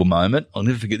memorable moment. I'll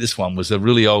never forget this one. Was a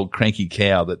really old cranky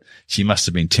cow that she must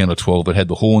have been 10 or 12 that had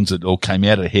the horns that all came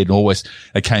out of her head and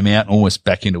it came out and almost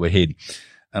back into her head.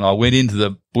 And I went into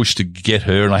the bush to get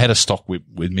her, and I had a stock whip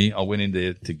with me. I went in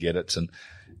there to get it, and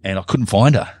I couldn't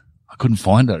find her.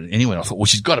 Anyway, I thought, well,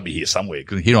 she's got to be here somewhere,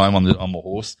 because here I am on my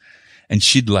horse, and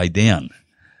she'd lay down.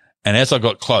 And as I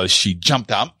got close, she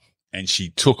jumped up and she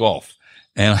took off.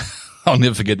 And I'll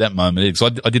never forget that moment,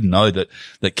 because I didn't know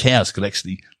that cows could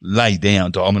actually lay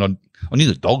down. I knew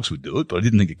that dogs would do it, but I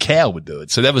didn't think a cow would do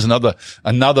it. So that was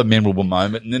another memorable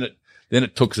moment. And then then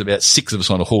it took us about 6 of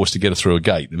us on a horse to get us through a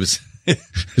gate. It was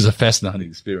a fascinating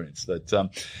experience. But,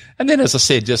 and then, as I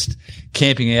said, just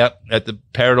camping out at the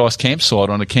Paradise campsite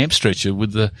on a camp stretcher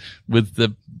with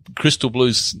the crystal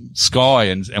blue sky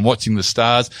and watching the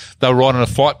stars. They were right on a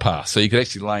flight path, so you could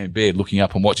actually lay in bed looking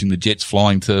up and watching the jets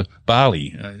flying to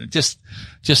Bali. Just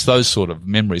those sort of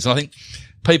memories. And I think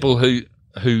people who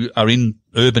are in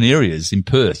urban areas in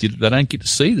Perth, they don't get to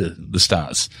see the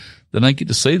stars. They don't get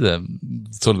to see the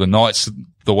sort of the nights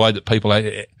the way that people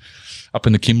up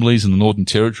in the Kimberleys and the Northern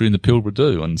Territory and the Pilbara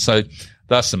do. And so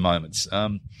that's some moments.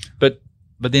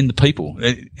 But then the people,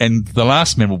 and the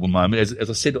last memorable moment, as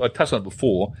I said, I touched on it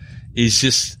before, is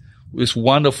just this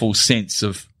wonderful sense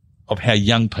of how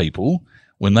young people,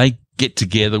 when they get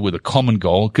together with a common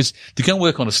goal, because to go and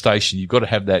work on a station, you've got to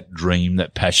have that dream,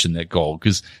 that passion, that goal,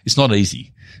 because it's not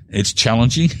easy. It's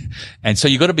challenging. And so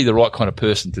you've got to be the right kind of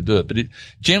person to do it. But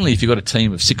generally, if you've got a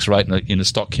team of 6 or 8 in a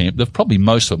stock camp, they've probably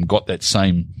most of them got that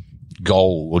same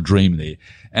goal or dream there.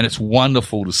 And it's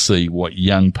wonderful to see what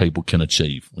young people can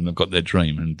achieve when they've got that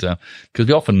dream. And, cause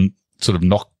we often sort of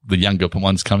knock the younger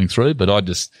ones coming through, but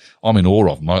I'm in awe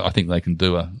of them. I think they can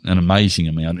do an amazing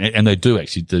amount, and they do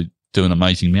actually do an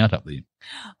amazing amount up there.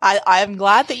 I'm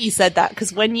glad that you said that,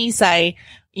 because when you say,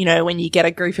 when you get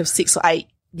a group of 6 or 8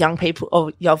 young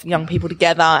people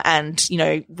together and,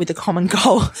 with a common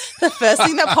goal, the first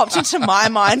thing that popped into my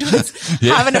mind was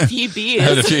having a few beers.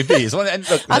 Having a few beers. Well, and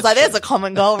look, I was like, there's a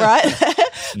common goal, right?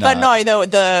 But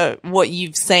no, what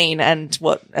you've seen and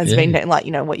what has been like,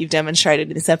 what you've demonstrated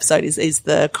in this episode is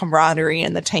the camaraderie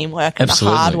and the teamwork and the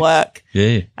hard work.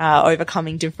 Yeah.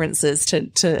 Overcoming differences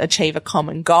to achieve a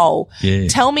common goal. Yeah.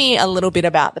 Tell me a little bit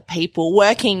about the people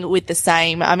working with the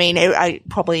same. I mean, it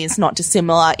probably is not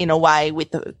dissimilar in a way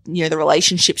with the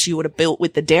relationships you would have built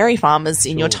with the dairy farmers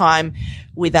in your time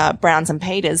with Browns and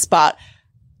Peters, but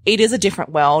it is a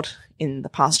different world in the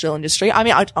pastoral industry. I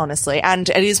mean, honestly, and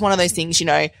it is one of those things,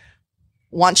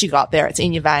 once you got there, it's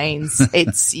in your veins.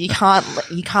 It's, you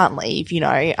can't leave,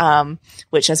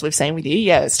 which, as we've seen with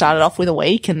you, it started off with a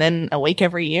week and then a week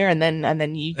every year. And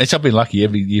then you. I've been lucky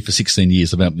every year for 16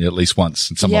 years. I've been up there at least once,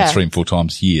 and sometimes 3 and 4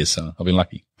 times a year. So I've been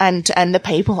lucky. And the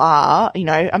people are,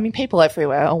 people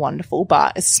everywhere are wonderful,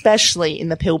 but especially in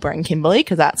the Pilbara and Kimberley,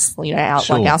 because that's, like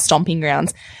our stomping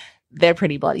grounds. They're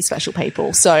pretty bloody special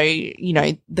people. So,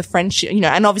 the friendship,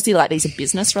 and obviously like these are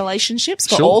business relationships,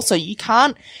 but also you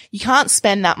can't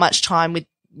spend that much time with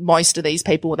most of these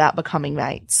people without becoming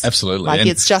mates. Absolutely. Like,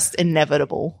 it's just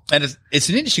inevitable. And it's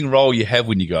an interesting role you have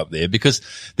when you go up there, because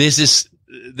there's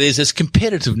this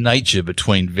competitive nature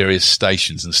between various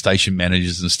stations and station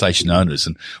managers and station owners,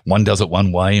 and one does it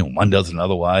one way and one does it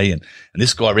another way. And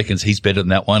this guy reckons he's better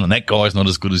than that one, and that guy's not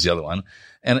as good as the other one.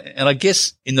 And I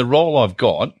guess in the role I've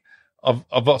got, I've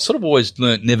sort of always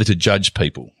learnt never to judge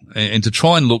people and to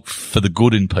try and look for the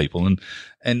good in people.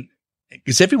 And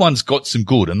because everyone's got some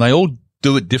good and they all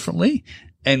do it differently.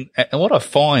 And what I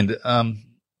find right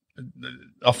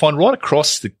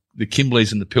across the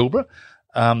Kimberleys and the Pilbara,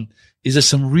 is there's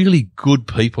some really good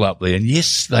people up there. And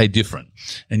yes, they're different.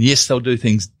 And yes, they'll do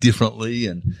things differently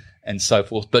and so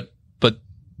forth. But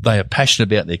they are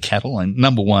passionate about their cattle. And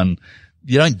number one,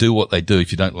 you don't do what they do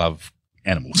if you don't love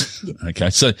animals.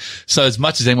 Okay. So as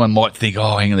much as anyone might think,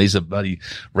 oh, hang on, these are bloody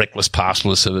reckless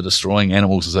pastoralists who are destroying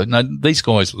animals. So no, these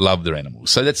guys love their animals.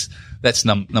 So that's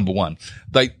number one.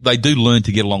 They do learn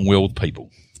to get along well with people,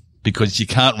 because you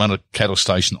can't run a cattle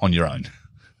station on your own.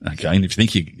 Okay. And if you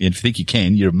think you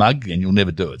can, you're a mug and you'll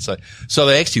never do it. So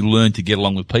they actually learn to get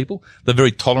along with people. They're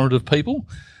very tolerant of people.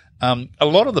 A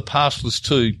lot of the pastoralists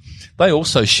too, they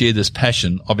also share this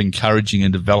passion of encouraging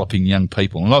and developing young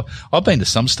people. And I've been to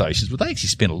some stations where they actually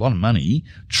spend a lot of money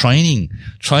training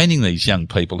these young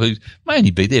people who may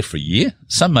only be there for a year.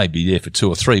 Some may be there for 2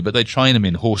 or 3, but they train them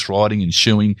in horse riding and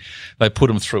shoeing. They put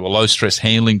them through a low stress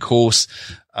handling course.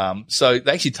 So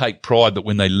they actually take pride that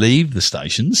when they leave the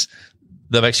stations,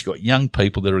 they've actually got young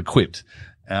people that are equipped.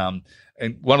 And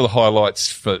one of the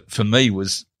highlights for me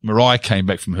was Mariah came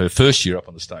back from her first year up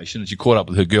on the station and she caught up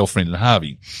with her girlfriend and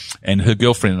Harvey, and her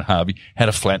girlfriend and Harvey had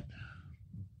a flat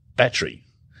battery.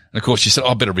 And of course she said,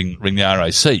 I better ring the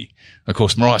RAC. And of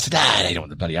course Mariah said, they don't want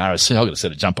the bloody RAC. I've got a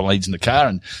set of jumper leads in the car.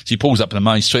 And she pulls up in the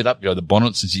main street, up go the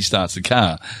bonnets, and she starts the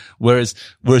car. Whereas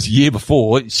a year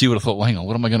before she would have thought, well, hang on,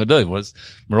 what am I going to do? Whereas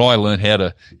Mariah learned how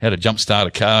to jump start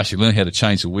a car. She learned how to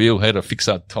change the wheel, how to fix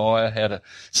a tyre,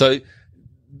 so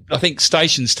I think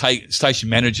station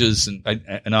managers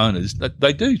and owners,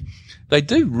 they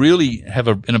do really have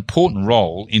an important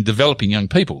role in developing young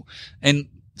people. And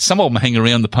some of them hang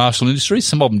around the pastoral industry.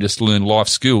 Some of them just learn life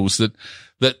skills that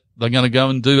they're going to go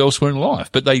and do elsewhere in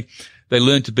life. But they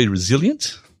learn to be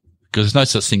resilient, because there's no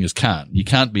such thing as can't. You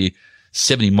can't be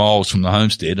 70 miles from the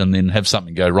homestead and then have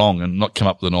something go wrong and not come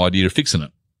up with an idea of fixing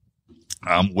it.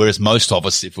 Whereas most of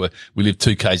us, if we live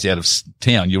 2 k's out of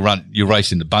town, you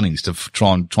race into Bunnings to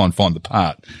try and find the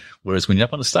part. Whereas when you're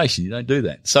up on a station, you don't do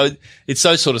that. So it's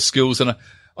those sort of skills. And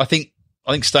I think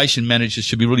station managers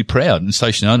should be really proud, and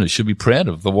station owners should be proud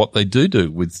of what they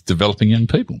do with developing young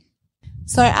people.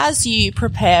 So as you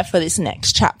prepare for this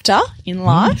next chapter in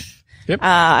life, Yep.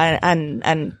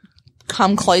 and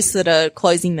come closer to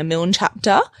closing the Milne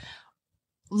chapter,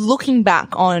 looking back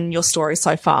on your story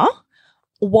so far,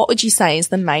 what would you say is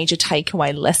the major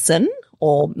takeaway lesson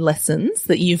or lessons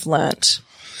that you've learnt?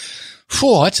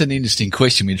 Oh, that's an interesting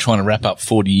question. We're trying to wrap up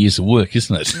 40 years of work,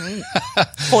 isn't it?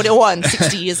 41,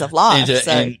 60 years of life.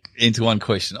 Into one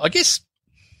question. I guess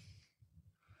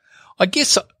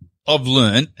I've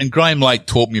learned, and Graham Lake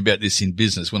taught me about this in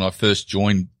business when I first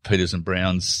joined Peters and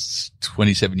Browns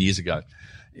 27 years ago.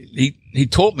 He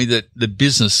taught me that the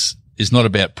business is not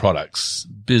about products.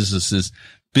 Business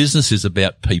is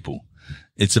about people.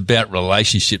 It's about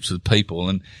relationships with people.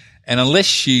 And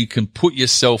unless you can put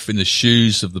yourself in the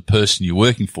shoes of the person you're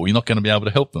working for, you're not going to be able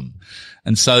to help them.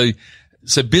 And so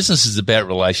business is about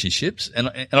relationships. And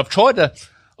I've tried to,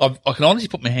 I can honestly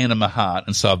put my hand on my heart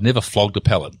and say I've never flogged a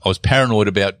pellet. I was paranoid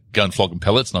about going flogging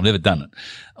pellets, and I've never done it.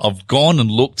 I've gone and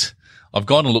looked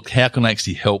how can I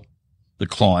actually help the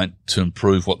client to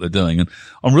improve what they're doing. And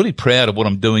I'm really proud of what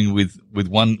I'm doing with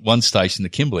one station, the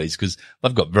Kimberleys, because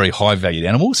they've got very high valued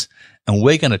animals, and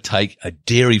we're going to take a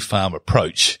dairy farm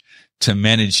approach to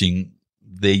managing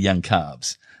their young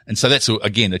calves. And so that's,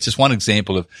 again, it's just one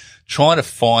example of trying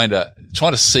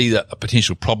to see a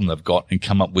potential problem they've got and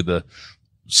come up with a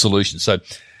solution. So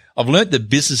I've learned that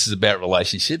business is about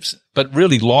relationships, but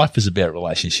really life is about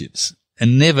relationships,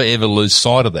 and never ever lose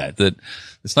sight of that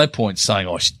there's no point saying,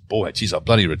 oh, boy, geez, I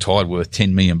bloody retired worth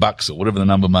 $10 million or whatever the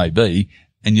number may be,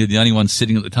 and you're the only one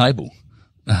sitting at the table.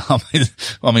 I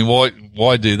mean,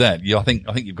 why do that? I think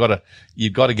you've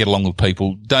got to get along with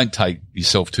people. Don't take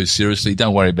yourself too seriously.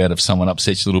 Don't worry about if someone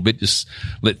upsets you a little bit. Just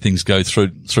let things go through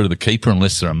to the keeper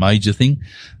unless they're a major thing.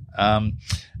 And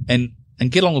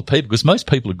get along with people, because most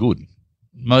people are good.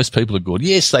 Most people are good.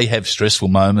 Yes, they have stressful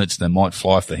moments. They might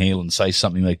fly off the handle and say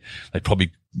something they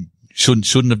probably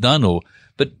shouldn't have done,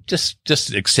 but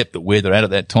just accept that where they're at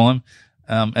that time,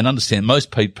 and understand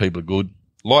most people are good.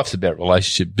 Life's about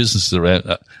relationship. Business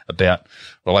is about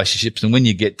relationships. And when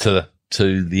you get to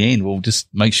the end, well, just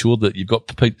make sure that you've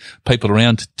got people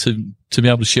around to be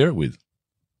able to share it with.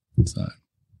 So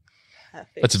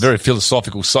Perfect. That's a very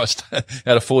philosophical side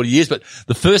out of 40 years. But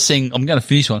the first thing, I'm going to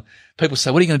finish on, people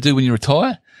say, what are you going to do when you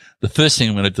retire? The first thing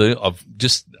I'm going to do,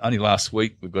 only last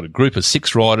week, we've got a group of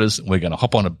 6 riders, and we're going to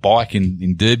hop on a bike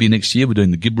in Derby next year. We're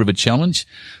doing the Gibb River Challenge.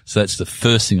 So that's the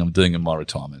first thing I'm doing in my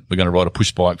retirement. We're going to ride a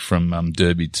push bike from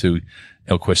Derby to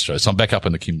El Questro. So I'm back up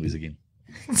in the Kimberleys again.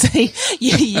 See,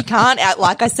 you can't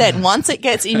like I said, once it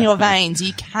gets in your veins,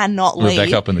 you cannot leave. We're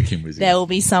back up in the Kimberleys again. There will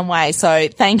be some way. So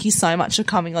thank you so much for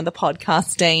coming on the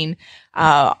podcast, Dean.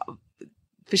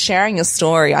 For sharing your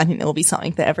story. I think there will be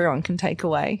something that everyone can take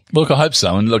away. Look, I hope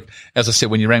so. And look, as I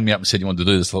said, when you rang me up and said you wanted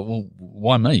to do this, I thought, well,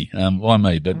 why me? Why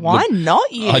me? But why look,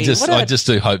 not you? I just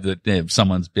do hope that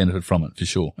someone's benefited from it for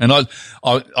sure. And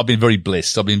I've been very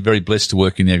blessed. I've been very blessed to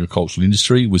work in the agricultural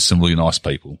industry with some really nice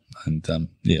people. And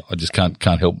I just can't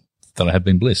help that I have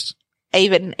been blessed.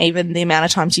 Even the amount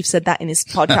of times you've said that in this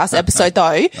podcast episode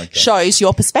though, shows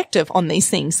your perspective on these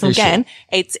things. So again,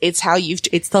 sure.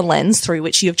 It's the lens through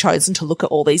which you've chosen to look at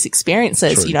all these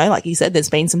experiences. True. You know, like you said, there's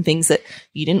been some things that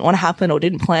you didn't want to happen or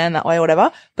didn't plan that way or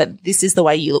whatever, but this is the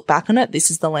way you look back on it. This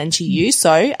is the lens you use.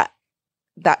 So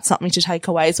that's something to take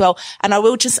away as well. And I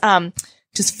will just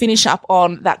finish up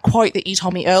on that quote that you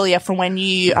told me earlier from when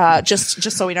you, just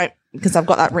so we don't, because I've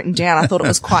got that written down. I thought it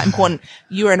was quite important.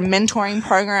 You were in a mentoring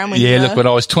program. When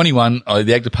I was 21,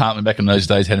 the ag department back in those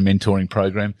days had a mentoring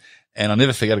program, and I'll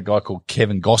never forget a guy called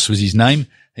Kevin Goss was his name.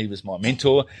 He was my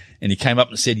mentor, and he came up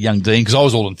and said, young Dean, because I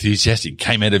was all enthusiastic,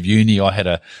 came out of uni. I had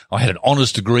an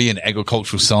honours degree in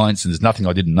agricultural science, and there's nothing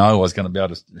I didn't know. I was going to be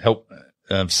able to help,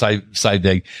 save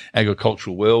the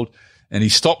agricultural world. And he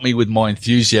stopped me with my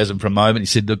enthusiasm for a moment.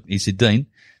 He said, Dean,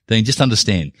 just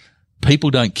understand, people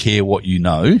don't care what you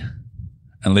know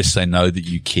unless they know that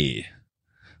you care.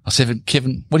 I said,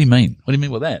 Kevin, what do you mean? What do you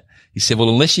mean by that? He said, well,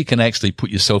 unless you can actually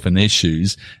put yourself in their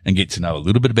shoes and get to know a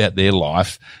little bit about their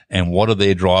life and what are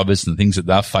their drivers and things that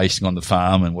they're facing on the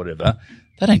farm and whatever,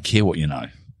 they don't care what you know.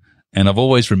 And I've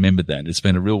always remembered that. It's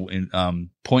been a real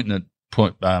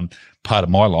part of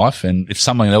my life. And if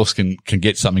someone else can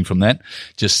get something from that,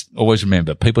 just always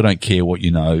remember, people don't care what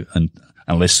you know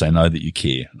unless they know that you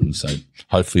care. And so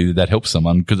hopefully that helps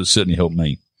someone, because it certainly helped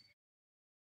me.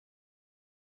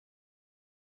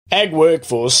 Ag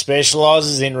Workforce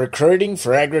specialises in recruiting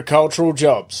for agricultural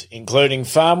jobs, including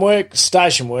farm work,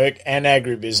 station work and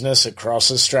agribusiness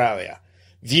across Australia.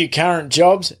 View current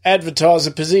jobs, advertise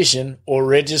a position or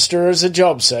register as a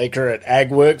job seeker at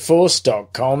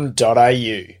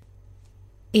agworkforce.com.au.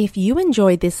 If you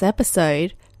enjoyed this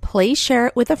episode, please share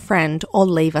it with a friend or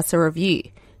leave us a review.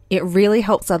 It really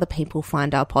helps other people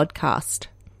find our podcast.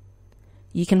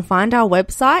 You can find our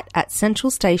website at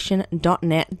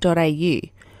centralstation.net.au,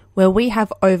 where we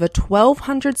have over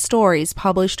 1,200 stories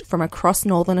published from across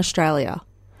Northern Australia.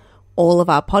 All of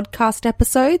our podcast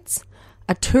episodes,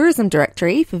 a tourism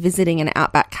directory for visiting an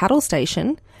outback cattle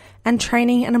station, and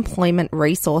training and employment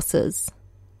resources.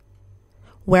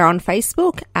 We're on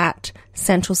Facebook at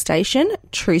Central Station,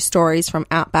 True Stories from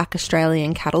Outback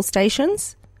Australian Cattle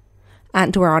Stations,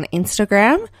 and we're on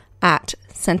Instagram at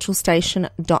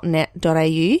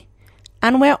centralstation.net.au,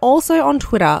 and we're also on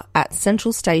Twitter at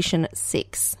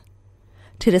centralstation6.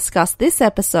 To discuss this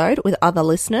episode with other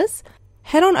listeners,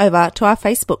 head on over to our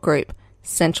Facebook group,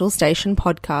 Central Station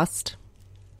Podcast.